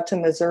that we got to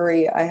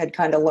Missouri, I had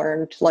kind of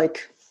learned,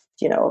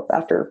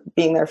 after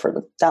being there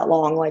for that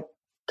long,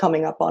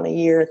 coming up on a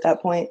year at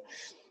that point,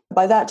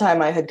 by that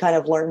time I had kind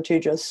of learned to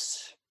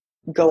just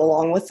go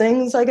along with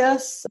things, I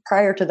guess.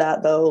 Prior to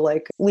that, though,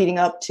 leading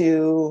up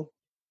to,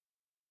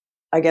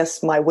 I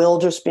guess, my will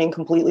just being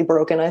completely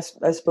broken, I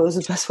suppose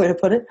is the best way to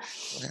put it.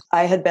 Yeah.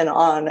 I had been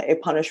on a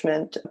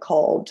punishment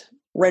called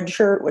Red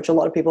Shirt, which a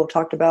lot of people have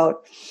talked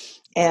about.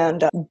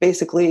 And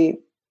basically,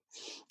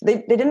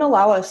 they didn't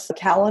allow us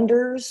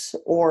calendars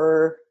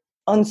or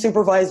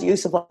unsupervised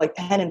use of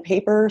pen and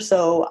paper.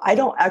 So I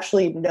don't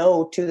actually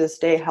know to this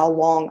day how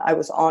long I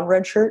was on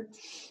Red Shirt.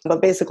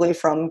 But basically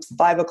from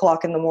 5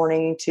 o'clock in the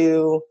morning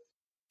to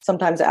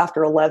sometimes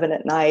after 11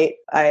 at night,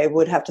 I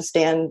would have to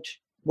stand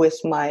with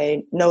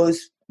my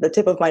nose, the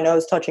tip of my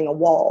nose touching a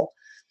wall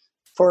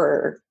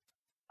for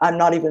I'm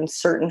not even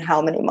certain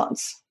how many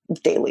months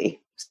daily.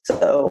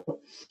 So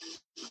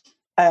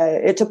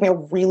it took me a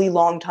really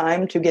long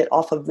time to get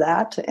off of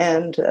that.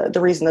 And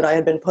the reason that I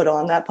had been put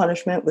on that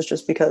punishment was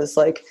just because,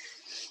 like,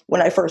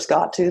 when I first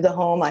got to the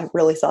home, I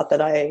really thought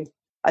that I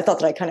thought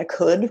that I kind of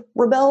could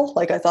rebel.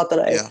 Like, I thought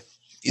that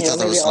you thought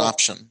that was an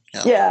option.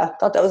 Yeah. I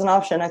thought that was an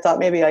option. I thought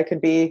maybe I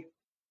could be,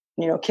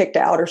 kicked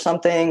out or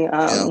something.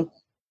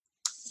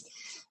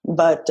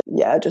 But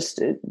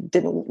it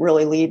didn't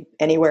really lead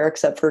anywhere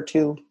except for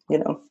to,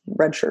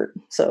 red shirt.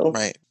 So,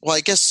 right. Well,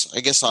 I guess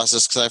I'll ask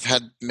this because I've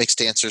had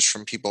mixed answers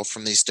from people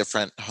from these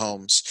different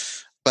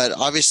homes, but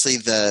obviously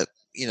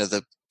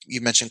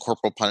you mentioned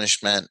corporal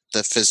punishment,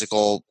 the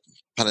physical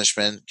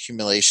punishment,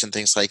 humiliation,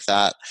 things like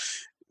that.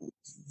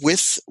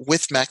 With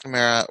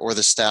McNamara or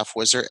the staff,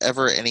 was there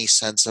ever any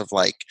sense of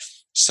like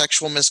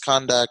sexual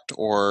misconduct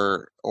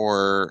or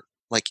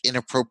like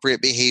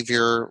inappropriate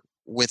behavior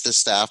with the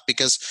staff?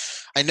 Because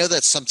I know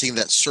that's something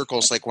that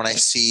circles, like when I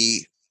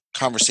see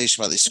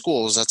conversation about these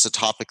schools, that's a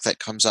topic that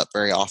comes up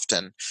very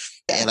often.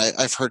 And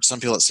I've heard some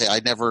people that say,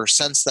 I never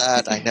sensed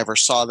that. I never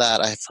saw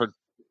that. I've heard,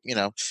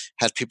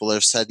 had people that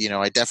have said,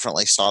 I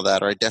definitely saw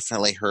that, or I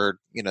definitely heard,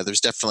 there's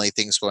definitely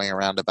things going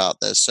around about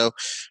this. So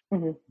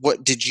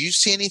what, did you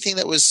see anything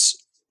that was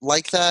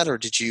like that, or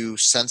did you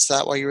sense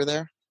that while you were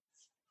there?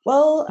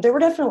 Well, there were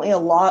definitely a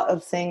lot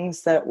of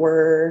things that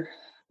were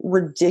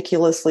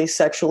ridiculously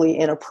sexually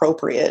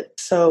inappropriate.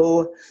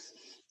 So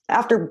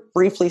after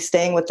briefly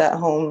staying with that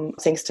home,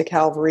 thanks to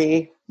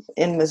Calvary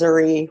in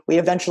Missouri, we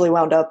eventually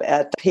wound up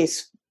at the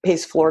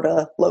Pace,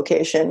 Florida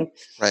location.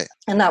 Right.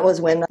 And that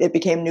was when it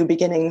became New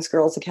Beginnings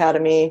Girls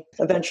Academy.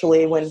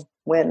 Eventually,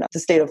 when the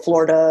state of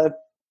Florida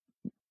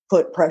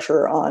put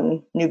pressure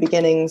on New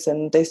Beginnings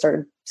and they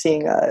started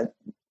seeing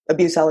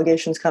abuse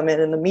allegations come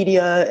in the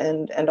media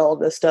and all of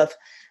this stuff,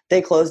 they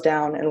closed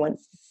down and went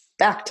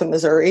back to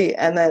Missouri.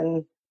 And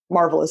then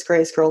Marvelous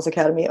Grace Girls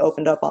Academy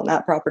opened up on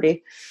that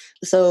property.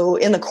 So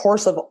in the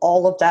course of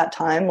all of that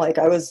time, like,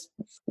 I was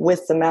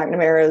with the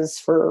McNamaras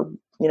for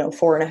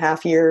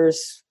 4.5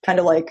 years, kind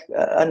of like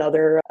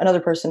another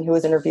person who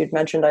was interviewed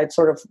mentioned, I'd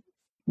sort of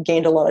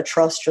gained a lot of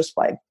trust just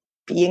by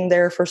being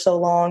there for so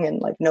long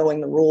and like knowing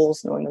the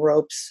rules, knowing the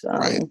ropes.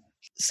 Right.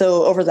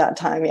 So over that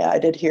time, I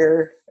did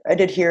hear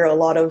a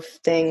lot of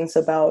things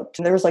about,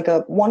 there was like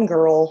one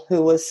girl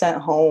who was sent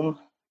home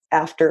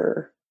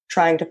after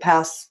trying to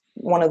pass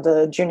one of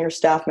the junior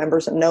staff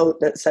members a note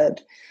that said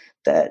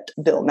that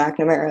Bill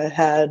McNamara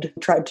had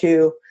tried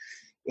to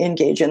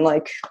engage in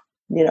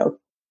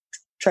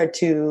tried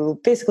to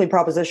basically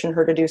proposition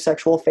her to do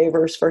sexual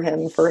favors for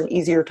him for an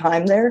easier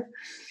time there.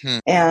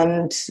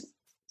 And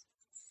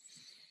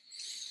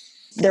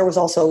there was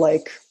also,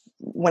 like,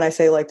 when I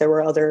say like there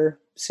were other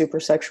super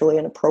sexually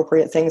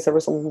inappropriate things, there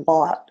was a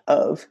lot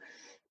of,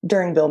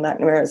 during Bill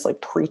McNamara's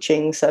like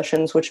preaching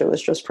sessions, which it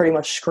was just pretty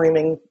much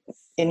screaming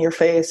in your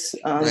face.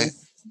 Right.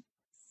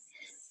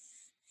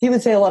 He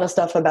would say a lot of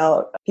stuff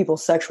about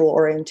people's sexual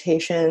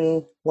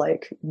orientation,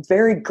 like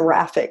very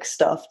graphic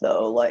stuff,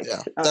 though. Like,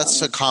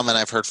 that's a comment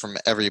I've heard from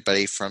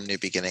everybody from New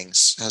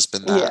Beginnings has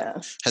been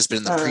that. Has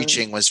been the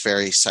preaching was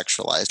very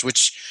sexualized,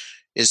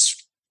 which is,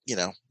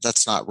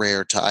 that's not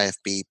rare to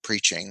IFB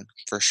preaching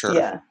for sure.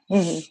 Yeah.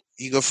 Mm-hmm.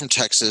 You go from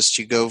Texas,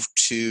 you go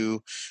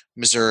to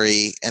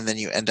Missouri, and then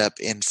you end up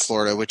in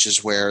Florida, which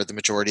is where the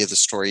majority of the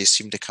stories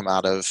seem to come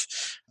out of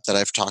that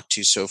I've talked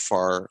to so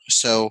far.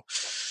 So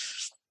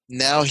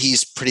now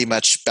he's pretty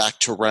much back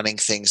to running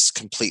things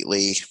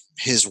completely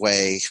his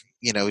way.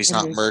 He's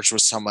not merged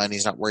with someone.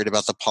 He's not worried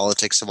about the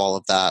politics of all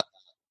of that.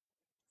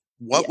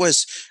 What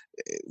was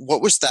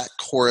that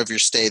core of your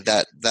stay,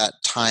 that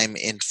time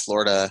in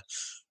Florida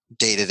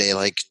day to day?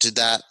 Like, did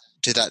that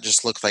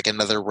just look like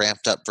another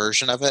ramped up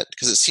version of it?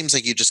 Because it seems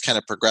like you just kind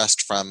of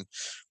progressed from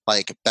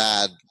like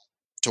bad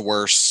to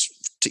worse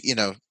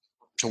to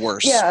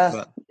worse.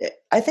 Yeah. But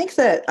I think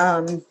that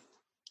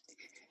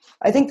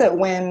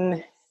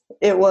when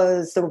it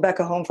was the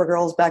Rebecca Home for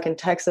Girls back in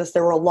Texas,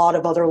 there were a lot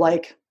of other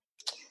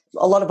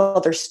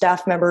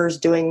staff members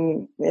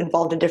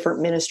involved in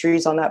different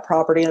ministries on that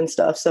property and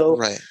stuff.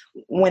 So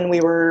when we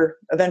were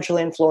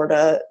eventually in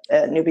Florida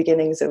at New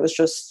Beginnings, it was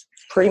just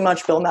pretty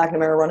much Bill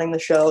McNamara running the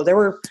show. There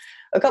were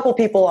a couple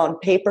people on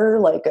paper,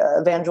 like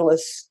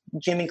evangelist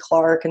Jimmy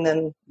Clark and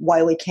then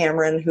Wiley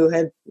Cameron,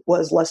 who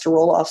was Lester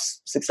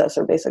Roloff's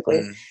successor,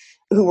 basically,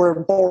 who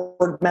were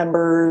board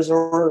members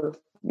or,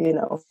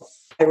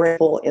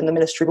 in the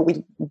ministry, but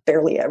we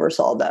barely ever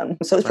saw them.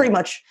 So it's pretty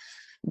much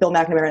Bill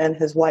McNamara and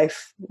his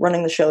wife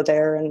running the show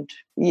there. And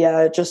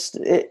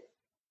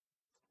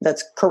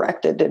that's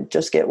correct. It did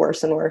just get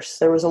worse and worse.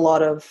 There was a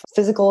lot of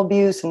physical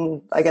abuse.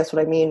 And I guess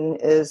what I mean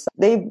is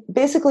we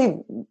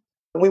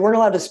weren't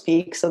allowed to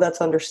speak. So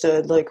that's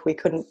understood. Like, we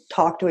couldn't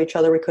talk to each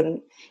other. We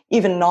couldn't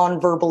even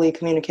non-verbally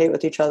communicate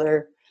with each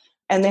other.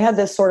 And they had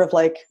this sort of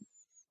like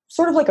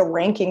sort of like a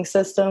ranking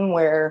system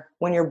where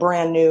when you're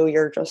brand new,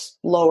 you're just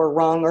lower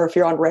rung, or if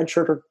you're on red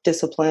shirt or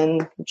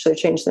discipline, which they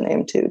changed the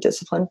name to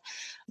discipline,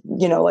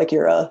 like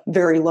you're a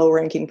very low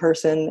ranking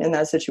person in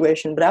that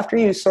situation. But after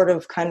you sort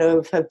of kind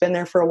of have been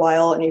there for a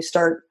while and you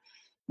start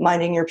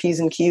minding your P's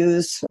and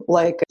Q's,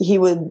 like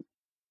Bill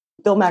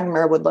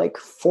McNamara would like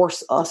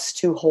force us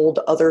to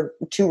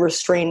to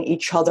restrain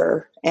each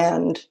other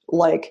and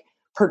like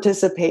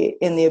participate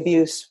in the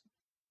abuse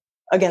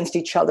against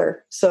each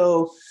other.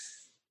 So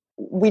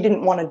we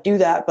didn't want to do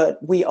that,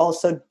 but we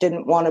also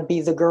didn't want to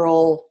be the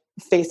girl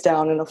face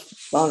down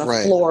on a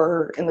Right.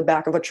 floor in the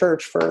back of a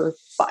church for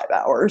 5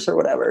 hours or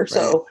whatever. Right.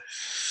 So,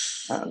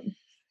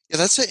 yeah,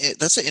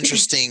 that's an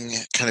interesting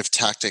kind of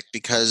tactic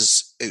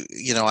because,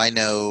 I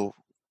know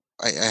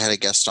I had a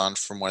guest on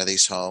from one of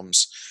these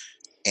homes,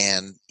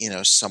 and,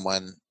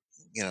 someone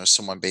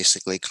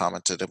basically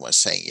commented and was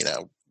saying,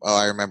 oh,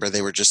 I remember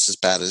they were just as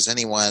bad as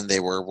anyone.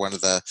 They were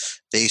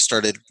they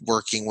started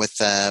working with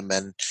them,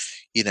 and,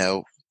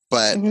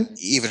 but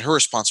even her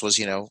response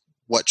was,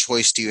 what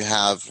choice do you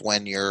have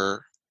when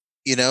you're,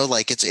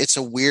 like it's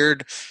a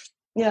weird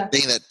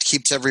thing that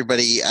keeps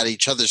everybody at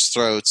each other's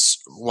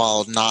throats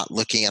while not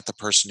looking at the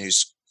person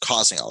who's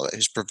causing all of it,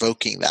 who's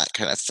provoking that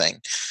kind of thing.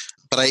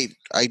 But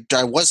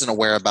I wasn't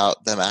aware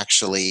about them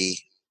actually,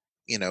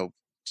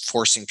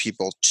 forcing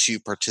people to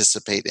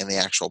participate in the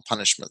actual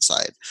punishment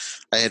side.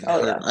 I hadn't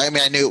heard. I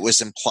mean, I knew it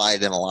was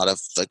implied in a lot of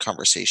the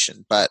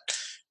conversation, but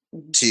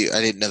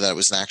I didn't know that it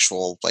was an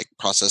actual like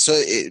process. So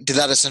did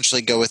that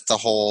essentially go with the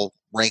whole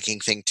ranking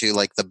thing too?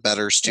 Like the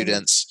better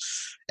students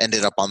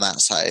ended up on that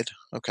side.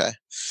 Okay.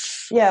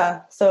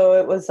 Yeah. So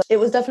it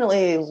was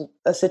definitely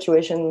a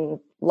situation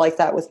like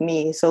that with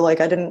me. So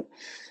like I didn't,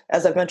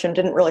 as I've mentioned,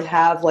 didn't really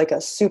have like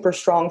a super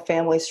strong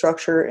family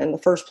structure in the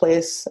first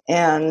place.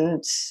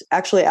 And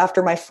actually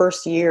after my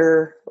first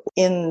year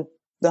in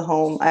the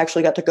home, I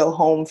actually got to go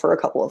home for a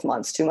couple of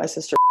months to my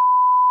sister's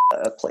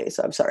place.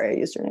 I'm sorry, I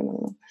used her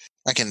name.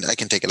 I can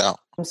take it out.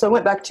 So I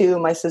went back to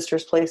my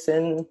sister's place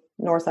in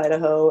North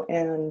Idaho,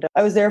 and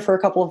I was there for a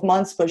couple of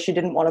months, but she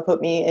didn't want to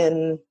put me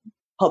in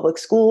public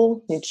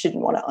school. She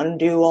didn't want to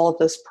undo all of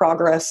this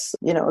progress,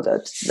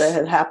 that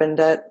had happened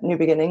at New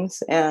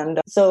Beginnings. And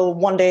so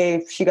one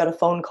day she got a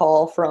phone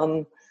call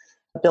from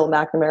Bill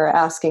McNamara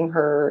asking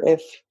her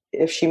if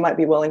she might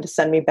be willing to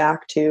send me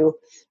back to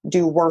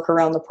do work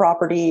around the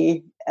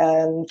property,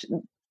 and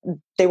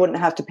they wouldn't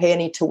have to pay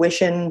any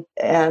tuition,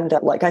 and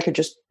like I could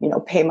just,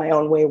 pay my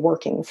own way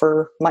working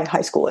for my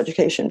high school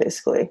education,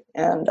 basically.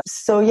 And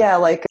so, yeah,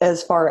 like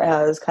as far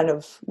as kind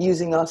of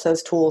using us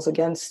as tools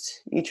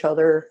against each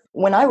other,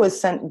 when I was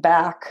sent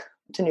back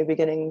to New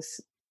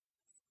Beginnings,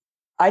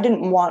 I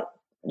didn't want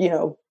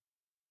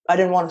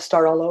to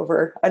start all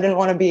over. I didn't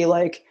want to be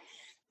like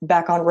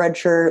back on red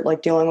shirt,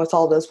 like dealing with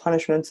all those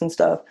punishments and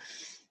stuff.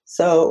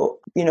 So,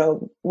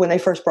 when they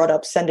first brought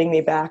up sending me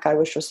back, I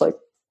was just like,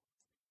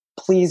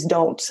 please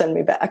don't send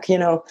me back,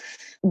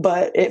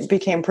 but it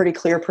became pretty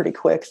clear pretty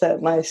quick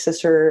that my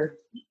sister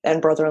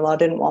and brother-in-law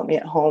didn't want me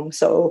at home.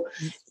 So,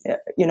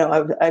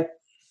 I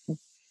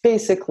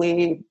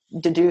basically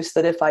deduced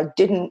that if I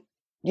didn't,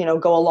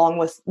 go along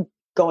with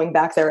going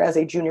back there as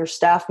a junior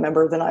staff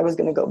member, then I was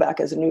going to go back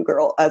as a new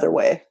girl either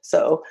way.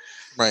 So,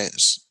 right.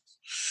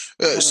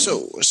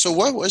 So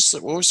what was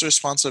the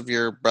response of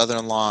your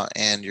brother-in-law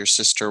and your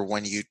sister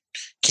when you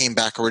came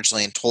back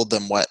originally and told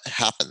them what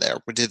happened there?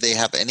 Did they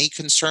have any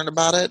concern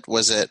about it?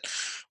 Was it,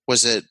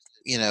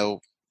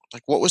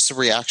 like what was the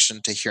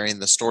reaction to hearing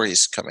the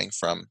stories coming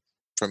from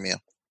you?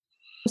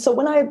 So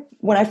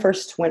when I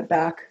first went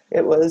back,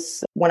 it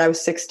was when I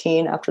was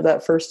 16 after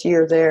that first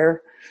year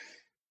there.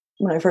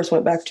 When I first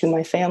went back to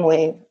my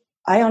family,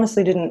 I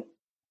honestly didn't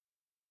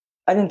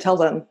tell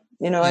them.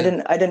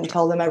 I didn't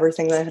tell them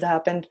everything that had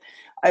happened.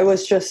 I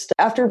was just,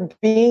 after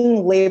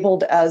being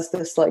labeled as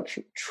this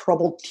like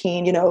troubled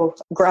teen,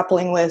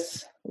 grappling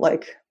with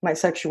like my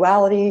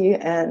sexuality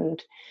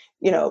and,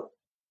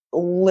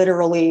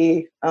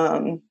 literally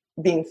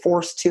being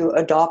forced to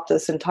adopt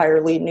this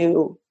entirely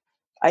new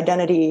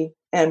identity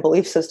and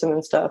belief system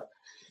and stuff.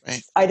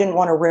 Right. I didn't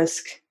want to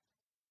risk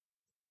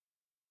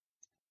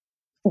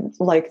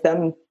like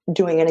them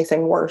doing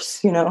anything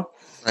worse,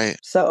 Right.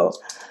 So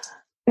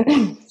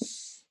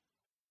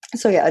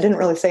yeah, I didn't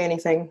really say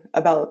anything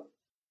about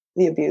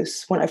the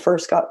abuse when I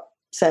first got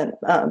sent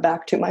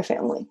back to my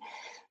family.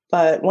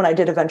 But when I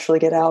did eventually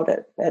get out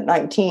at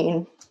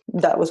 19,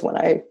 that was when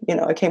I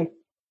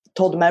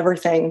told them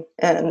everything.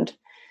 And,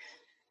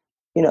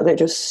 they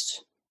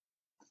just,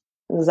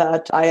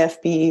 that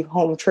IFB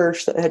home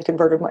church that had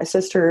converted my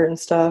sister and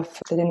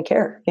stuff, they didn't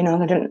care. They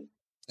didn't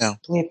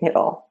believe me at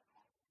all.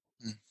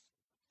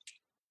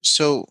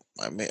 So,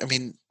 I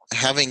mean,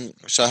 having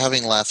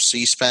left, so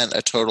you spent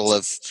a total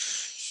of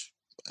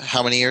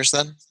how many years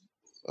then?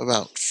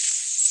 About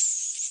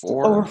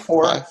 4? Over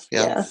 4. 5?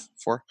 Yeah.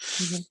 4.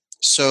 Mm-hmm.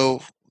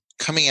 So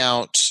coming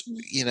out,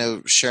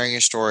 sharing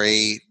your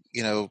story,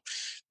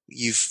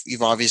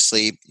 you've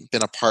obviously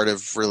been a part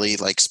of really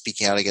like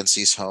speaking out against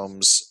these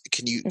homes.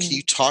 Can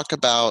you talk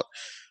about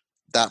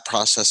that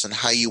process and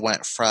how you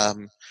went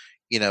from,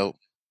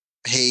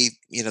 hey,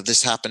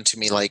 this happened to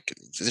me. Like,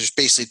 there's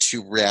basically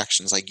two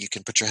reactions. Like, you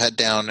can put your head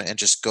down and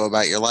just go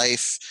about your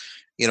life,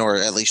 or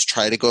at least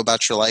try to go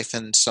about your life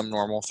in some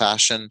normal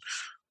fashion,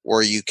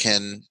 or you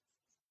can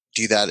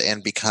do that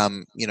and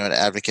become, an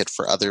advocate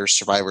for other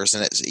survivors.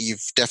 And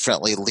you've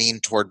definitely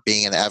leaned toward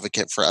being an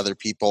advocate for other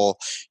people.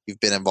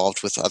 You've been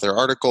involved with other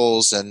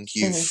articles, and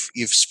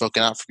you've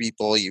spoken out for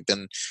people. You've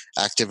been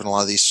active in a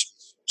lot of these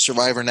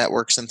survivor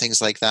networks and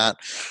things like that.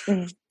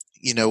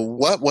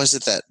 What was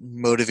it that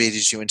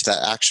motivated you into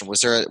that action?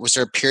 Was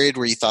there a period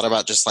where you thought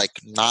about just like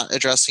not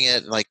addressing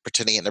it, like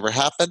pretending it never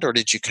happened, or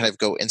did you kind of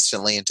go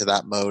instantly into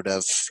that mode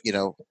of,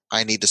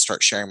 I need to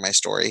start sharing my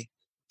story?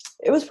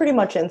 It was pretty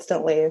much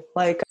instantly.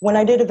 Like, when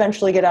I did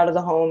eventually get out of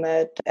the home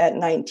at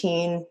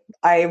 19,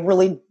 I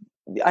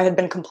had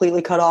been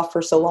completely cut off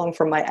for so long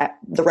from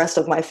the rest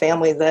of my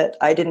family that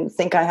I didn't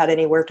think I had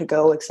anywhere to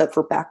go except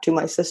for back to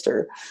my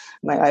sister,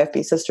 my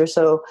IFB sister.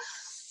 So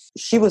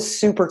she was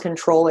super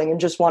controlling and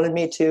just wanted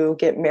me to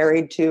get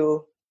married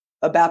to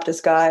a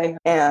Baptist guy.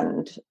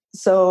 And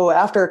so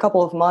after a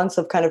couple of months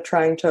of kind of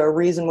trying to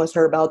reason with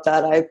her about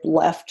that, I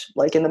left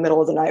like in the middle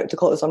of the night with the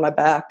clothes on my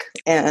back.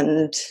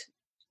 And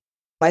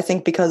I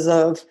think because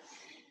of,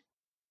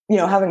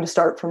 having to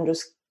start from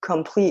just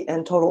complete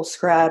and total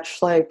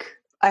scratch, like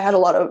I had a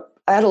lot of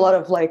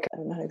like, I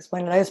don't know how to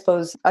explain it. I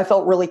suppose I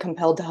felt really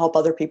compelled to help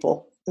other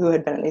people who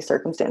had been in these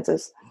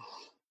circumstances.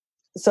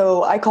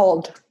 So I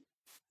called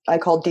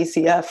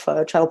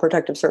DCF, Child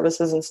Protective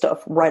Services and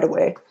stuff right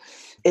away.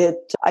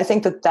 I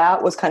think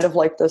that was kind of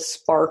like the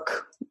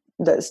spark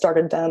that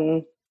started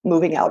them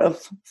moving out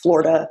of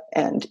Florida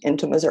and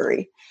into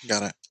Missouri.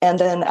 Got it. And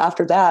then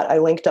after that, I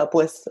linked up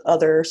with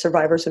other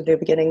survivors of New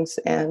Beginnings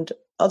and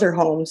other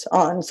homes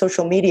on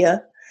social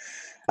media.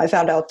 I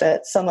found out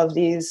that some of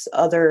these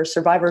other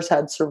survivors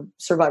had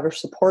survivor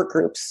support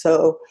groups.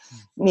 So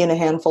me and a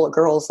handful of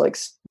girls, like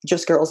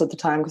just girls at the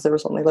time, because there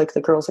was only like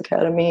the Girls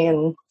Academy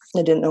and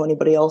I didn't know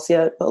anybody else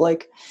yet. But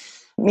like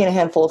me and a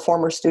handful of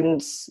former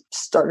students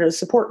started a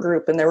support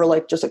group, and there were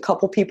like just a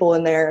couple people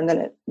in there. And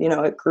then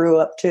it grew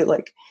up to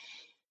like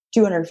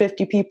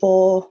 250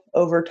 people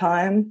over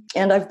time.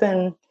 And I've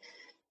been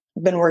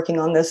working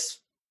on this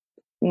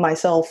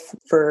myself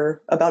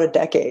for about a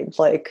decade,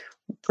 like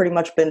pretty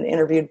much been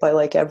interviewed by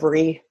like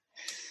every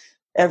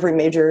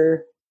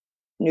major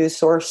news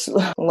source.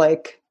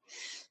 Like,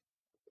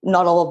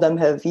 not all of them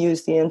have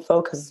used the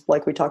info because,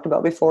 like we talked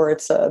about before,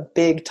 it's a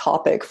big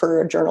topic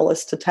for a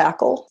journalist to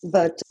tackle.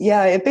 But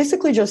yeah, it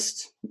basically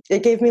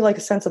it gave me like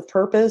a sense of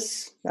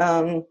purpose.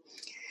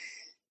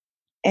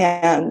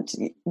 And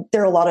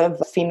there are a lot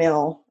of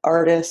female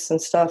artists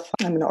and stuff.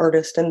 I'm an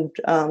artist, and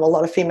a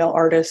lot of female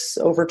artists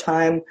over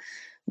time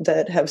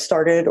that have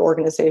started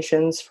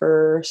organizations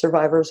for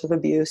survivors of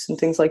abuse and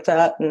things like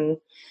that. And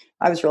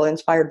I was really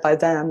inspired by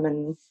them.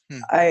 And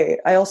I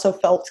also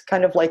felt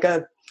kind of like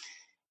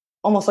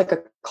almost like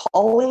a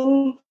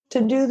calling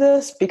to do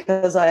this,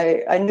 because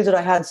I knew that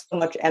I had so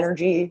much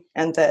energy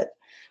and that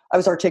I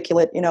was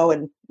articulate,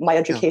 and my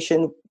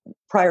education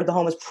prior to the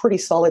home was pretty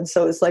solid.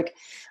 So it's like,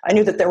 I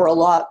knew that there were a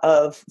lot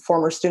of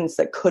former students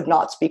that could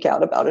not speak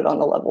out about it on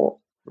the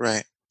level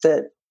right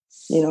that,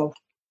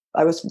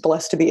 I was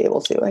blessed to be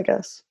able to, I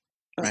guess.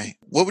 Right.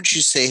 What would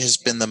you say has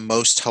been the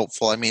most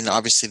helpful? I mean,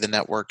 obviously the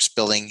network's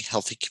building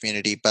healthy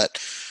community, but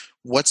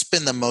what's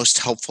been the most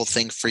helpful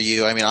thing for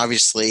you? I mean,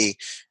 obviously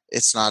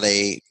it's not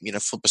a,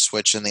 flip a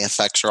switch and the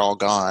effects are all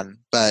gone,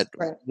 but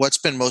what's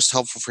been most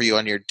helpful for you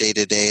on your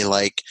day-to-day,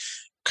 like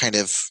kind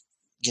of,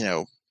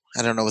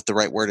 I don't know what the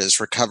right word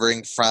is,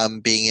 recovering from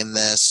being in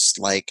this,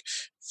 like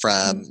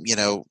from,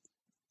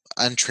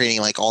 untraining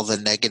like all the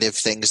negative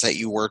things that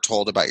you were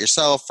told about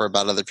yourself or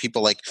about other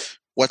people? Like,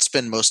 what's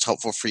been most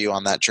helpful for you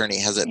on that journey?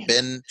 Has it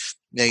been,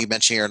 you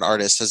mentioned you're an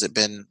artist. Has it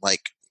been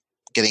like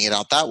getting it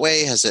out that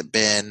way? Has it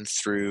been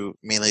through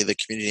mainly the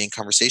community and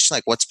conversation?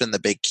 Like, what's been the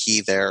big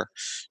key there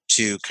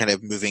to kind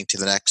of moving to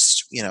the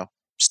next,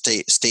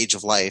 stage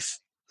of life?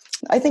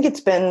 I think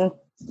it's been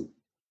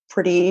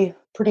pretty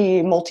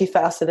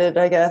multifaceted,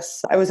 I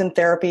guess. I was in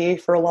therapy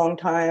for a long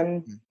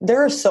time.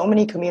 There are so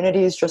many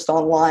communities just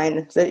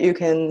online that you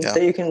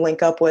can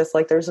link up with.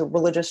 Like, there's a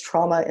Religious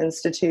Trauma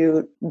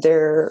Institute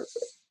there.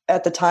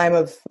 At the time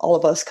of all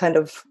of us kind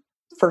of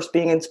first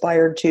being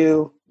inspired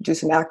to do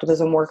some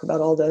activism work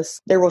about all this,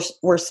 there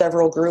were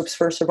several groups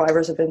for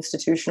survivors of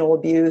institutional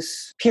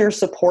abuse, peer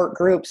support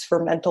groups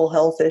for mental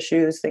health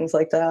issues, things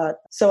like that.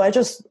 So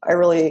I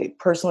really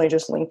personally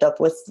just linked up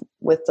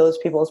with those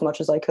people as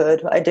much as I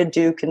could. I did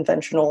do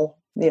conventional,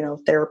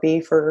 therapy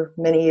for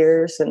many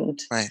years.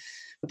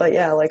 But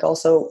yeah, like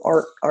also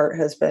art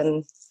has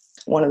been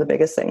one of the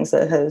biggest things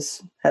that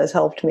has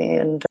helped me,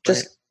 and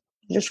just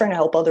trying to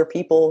help other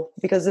people,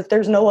 because if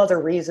there's no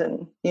other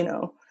reason,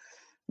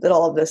 that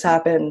all of this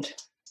happened,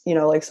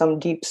 like some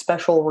deep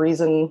special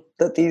reason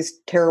that these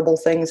terrible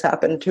things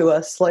happened to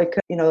us, like,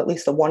 at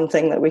least the one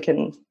thing that we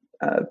can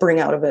bring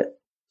out of it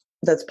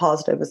that's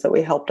positive is that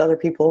we helped other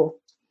people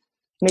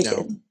make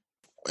it.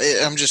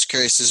 I'm just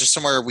curious, is there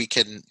somewhere we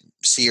can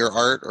see your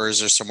art, or is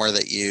there somewhere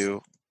that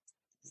you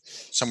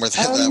somewhere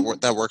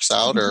that works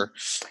out, or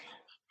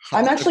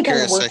I'm actually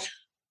kind of curious,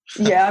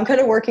 yeah, I'm kind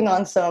of working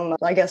on some,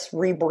 I guess,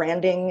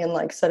 rebranding and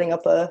like setting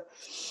up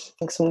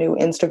some new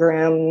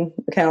Instagram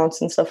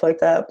accounts and stuff like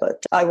that.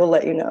 But I will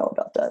let you know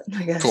about that,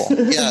 I guess. Cool.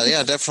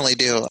 Yeah, definitely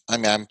do. I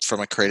mean, I'm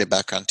from a creative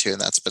background too,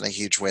 and that's been a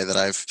huge way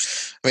that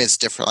it's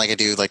different. Like I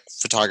do like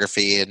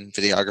photography and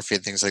videography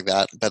and things like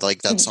that, but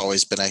like that's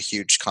always been a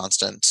huge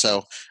constant.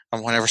 So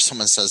whenever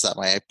someone says that,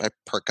 I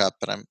perk up,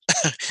 and I'm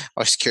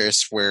always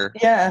curious where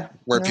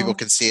people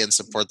can see and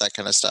support that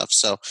kind of stuff.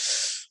 So,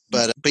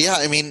 but yeah,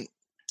 I mean,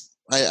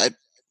 I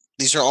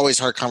these are always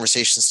hard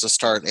conversations to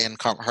start and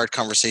hard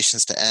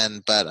conversations to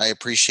end, but I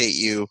appreciate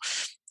you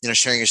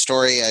sharing your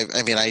story.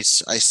 I mean, I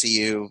see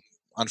you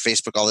on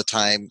Facebook all the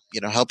time,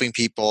 helping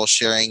people,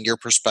 sharing your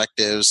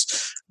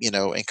perspectives,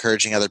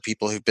 encouraging other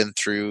people who've been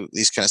through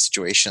these kind of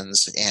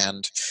situations.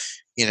 And,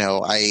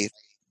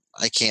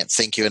 I can't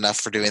thank you enough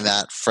for doing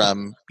that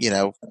from,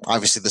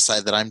 obviously the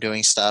side that I'm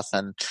doing stuff.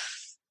 And,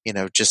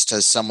 just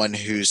as someone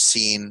who's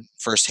seen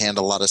firsthand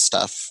a lot of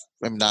stuff,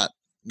 I'm not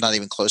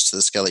even close to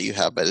the scale that you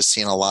have, but has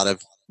seen a lot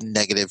of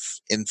negative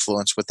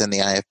influence within the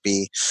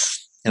IFB.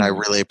 And I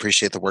really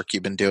appreciate the work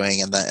you've been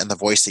doing and the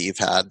voice that you've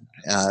had,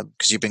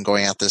 because you've been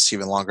going at this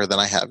even longer than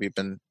I have. You've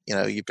been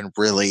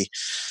really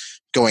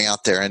going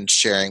out there and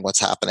sharing what's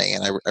happening,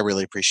 and I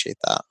really appreciate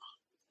that.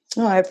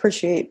 Oh, I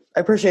appreciate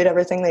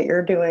everything that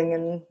you're doing,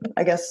 and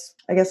I guess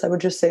I would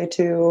just say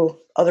to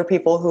other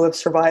people who have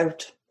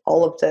survived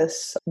all of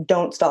this,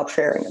 don't stop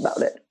sharing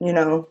about it.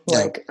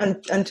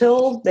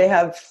 Until they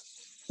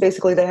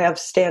have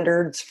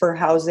standards for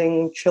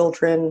housing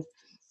children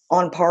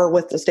on par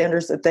with the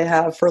standards that they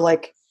have for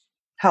like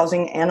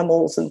housing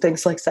animals and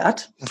things like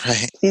that.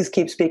 Right. Please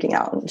keep speaking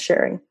out and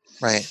sharing.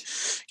 Right.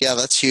 Yeah,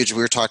 that's huge.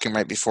 We were talking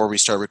right before we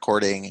started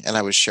recording, and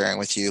I was sharing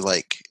with you,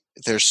 like,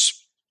 there's,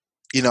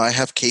 I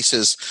have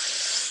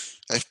cases,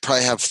 I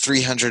probably have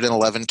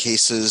 311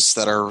 cases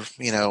that are,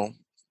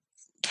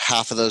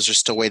 half of those are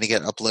still waiting to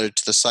get uploaded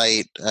to the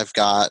site. I've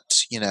got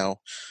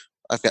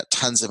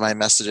tons of my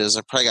messages.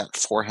 I've probably got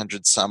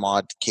 400 some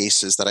odd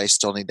cases that I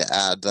still need to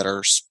add that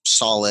are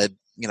solid.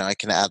 I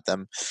can add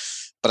them,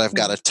 but I've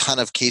got a ton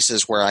of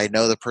cases where I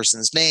know the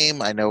person's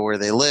name, I know where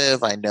they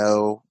live, I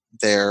know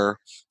their,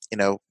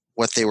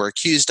 what they were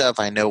accused of,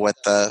 I know what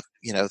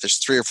there's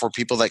 3 or 4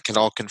 people that can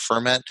all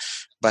confirm it,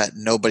 but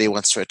nobody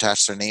wants to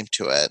attach their name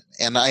to it.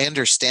 And I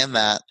understand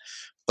that,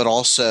 but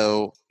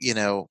also,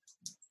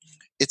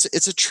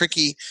 it's a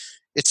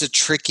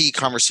tricky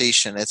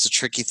conversation. It's a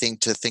tricky thing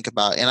to think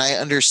about. And I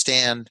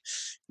understand,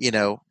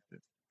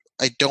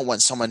 I don't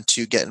want someone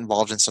to get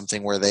involved in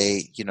something where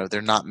they,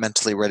 they're not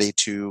mentally ready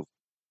to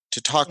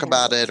talk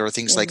about it or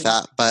things like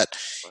that. But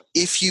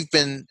if you've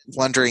been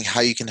wondering how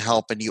you can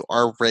help and you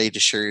are ready to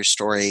share your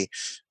story,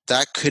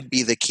 that could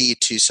be the key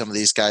to some of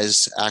these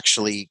guys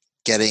actually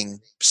getting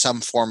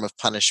some form of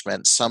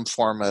punishment, some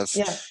form of,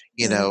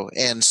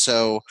 and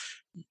so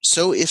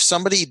if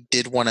somebody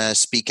did want to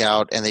speak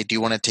out and they do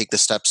want to take the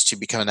steps to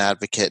become an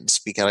advocate and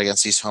speak out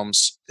against these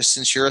homes,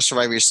 since you're a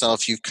survivor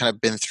yourself, you've kind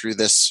of been through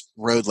this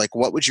road, like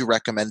what would you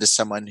recommend to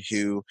someone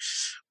who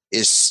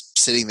is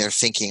sitting there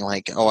thinking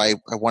like, oh, I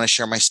want to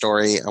share my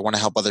story, I want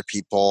to help other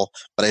people,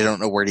 but I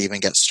don't know where to even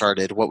get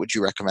started? What would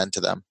you recommend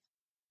to them?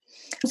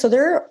 So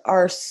there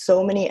are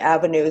so many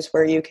avenues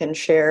where you can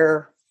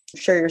share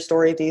your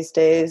story these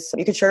days.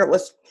 You can share it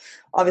with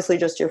obviously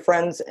just your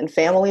friends and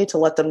family to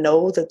let them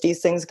know that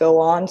these things go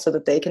on so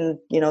that they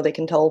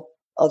can tell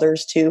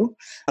others too.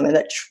 And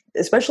that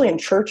especially in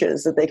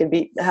churches, that they can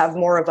have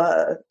more of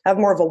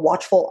a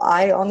watchful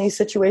eye on these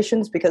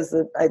situations, because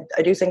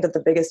I do think that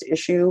the biggest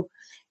issue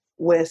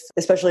with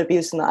especially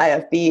abuse in the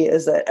IFB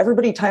is that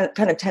everybody kind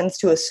of tends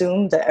to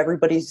assume that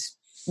everybody's,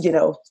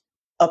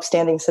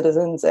 upstanding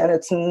citizens, and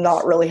it's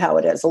not really how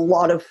it is. A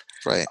lot of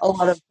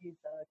these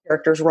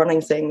characters running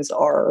things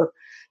are,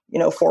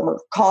 former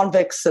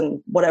convicts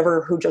and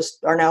whatever, who just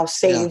are now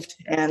saved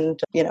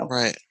and,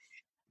 Right.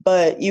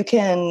 But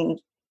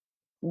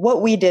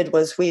what we did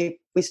was we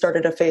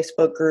started a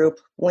Facebook group,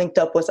 linked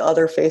up with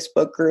other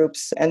Facebook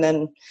groups, and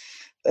then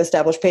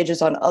established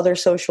pages on other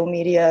social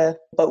media.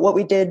 But what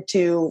we did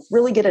to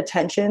really get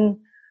attention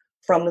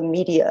from the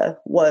media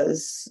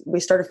was we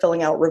started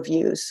filling out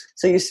reviews.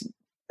 So you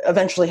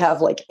eventually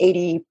have like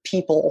 80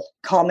 people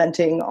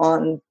commenting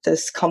on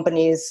this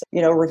company's,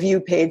 review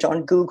page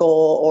on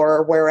Google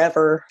or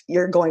wherever.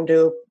 You're going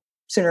to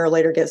sooner or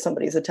later get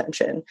somebody's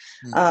attention.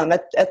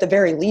 At the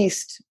very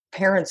least,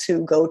 parents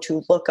who go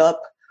to look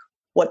up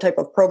what type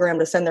of program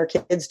to send their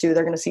kids to,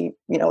 they're going to see,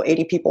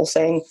 80 people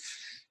saying,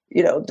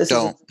 this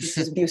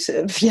is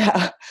abusive.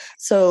 Yeah.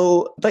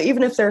 So, but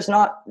even if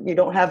you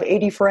don't have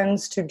 80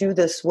 friends to do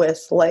this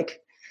with,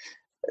 like,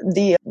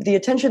 the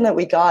attention that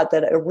we got,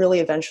 that it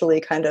really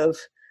eventually kind of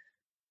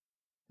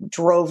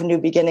drove New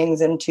Beginnings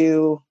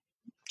into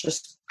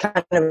just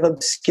kind of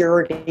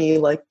obscurity.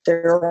 Like,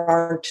 there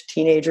aren't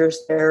teenagers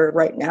there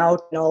right now.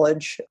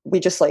 Knowledge. We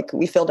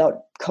filled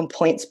out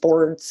complaints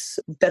boards,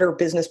 Better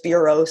Business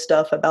Bureau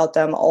stuff about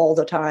them all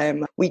the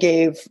time. We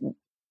gave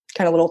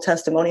kind of little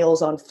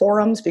testimonials on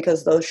forums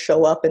because those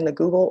show up in the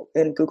Google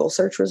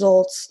search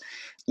results.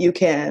 You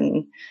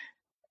can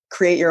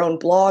create your own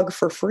blog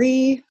for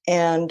free,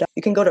 and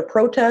you can go to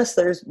protests.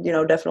 There's,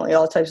 definitely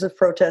all types of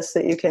protests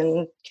that you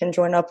can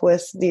join up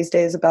with these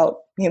days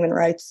about human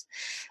rights.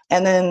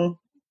 And then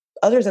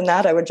other than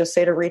that, I would just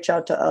say to reach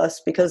out to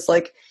us, because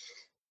like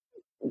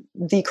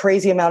the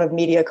crazy amount of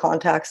media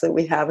contacts that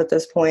we have at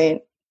this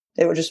point,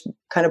 it would just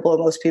kind of blow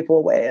most people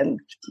away. And,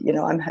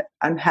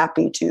 I'm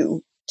happy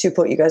to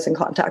put you guys in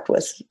contact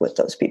with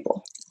those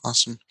people.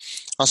 Awesome.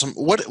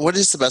 What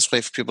is the best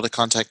way for people to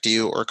contact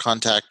you or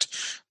contact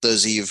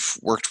those you've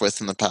worked with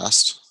in the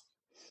past?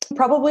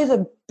 Probably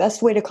the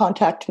best way to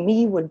contact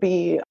me would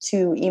be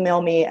to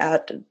email me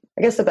at,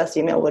 I guess the best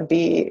email would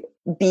be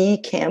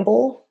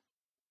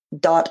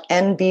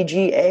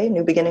bcampbell.nbga,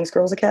 New Beginnings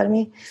Girls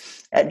Academy,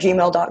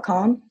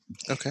 @gmail.com.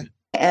 Okay.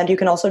 And you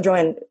can also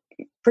join,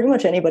 pretty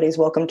much anybody's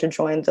welcome to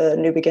join the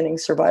New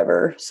Beginnings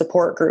Survivor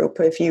support group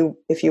if you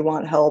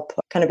want help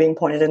kind of being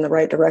pointed in the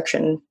right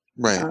direction.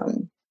 Right.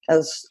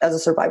 As a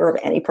survivor of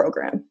any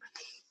program.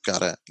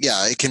 Got it.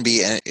 Yeah, it can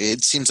be.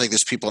 It seems like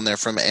there's people in there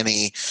from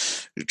any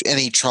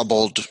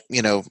troubled,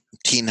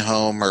 teen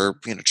home or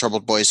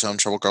troubled boys home,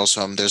 troubled girls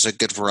home. There's a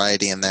good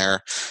variety in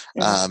there,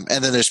 and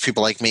then there's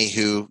people like me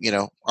who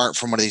aren't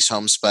from one of these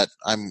homes, but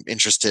I'm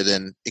interested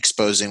in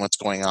exposing what's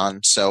going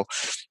on. So,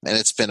 and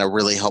it's been a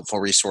really helpful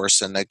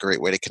resource and a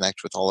great way to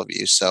connect with all of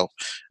you. So,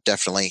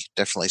 definitely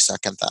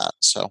second that.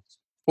 So.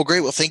 Well,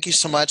 great. Well, thank you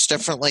so much.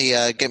 Definitely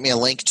get me a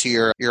link to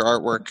your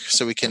artwork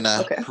so we can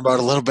promote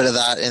a little bit of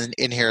that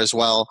in here as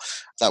well.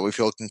 That way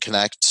people can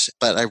connect.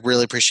 But I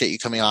really appreciate you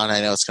coming on. I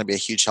know it's going to be a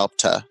huge help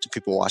to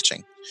people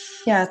watching.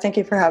 Yeah, thank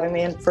you for having me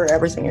and for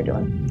everything you're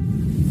doing.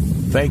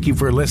 Thank you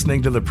for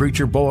listening to the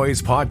Preacher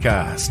Boys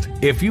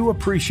podcast. If you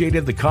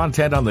appreciated the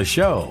content on the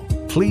show,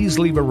 please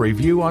leave a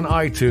review on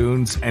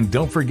iTunes and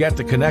don't forget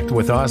to connect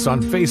with us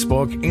on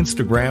Facebook,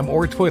 Instagram,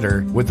 or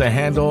Twitter with the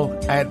handle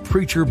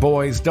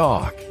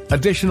 @PreacherBoysDoc.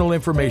 Additional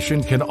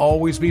information can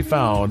always be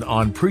found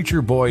on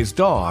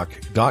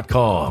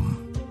PreacherBoysDoc.com.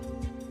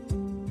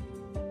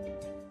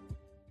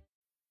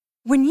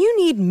 When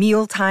you need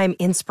mealtime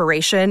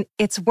inspiration,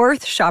 it's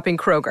worth shopping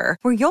Kroger,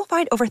 where you'll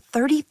find over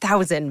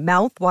 30,000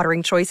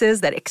 mouth-watering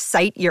choices that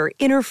excite your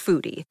inner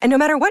foodie. And no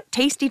matter what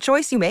tasty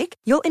choice you make,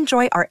 you'll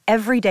enjoy our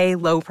everyday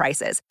low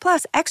prices,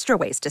 plus extra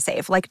ways to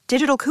save, like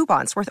digital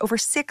coupons worth over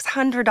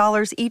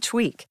 $600 each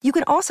week. You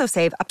can also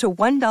save up to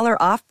 $1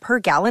 off per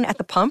gallon at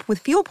the pump with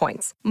fuel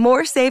points.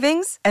 More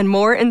savings and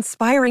more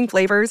inspiring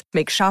flavors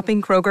make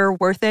shopping Kroger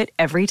worth it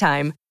every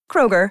time.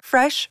 Kroger,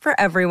 fresh for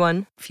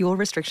everyone. Fuel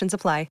restrictions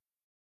apply.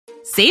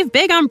 Save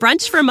big on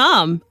brunch for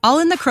mom, all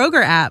in the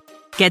Kroger app.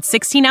 Get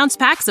 16-ounce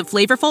packs of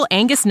flavorful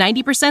Angus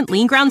 90%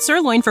 lean ground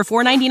sirloin for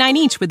 $4.99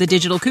 each with a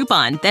digital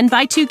coupon. Then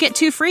buy 2, get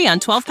 2 free on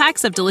 12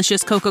 packs of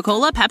delicious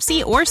Coca-Cola,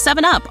 Pepsi, or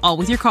 7-Up, all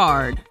with your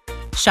card.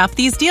 Shop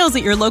these deals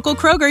at your local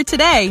Kroger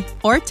today,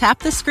 or tap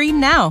the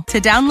screen now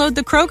to download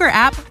the Kroger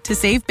app to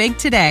save big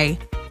today.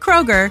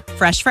 Kroger,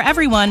 fresh for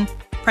everyone.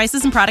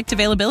 Prices and product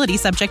availability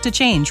subject to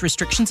change.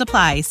 Restrictions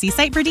apply. See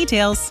site for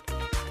details.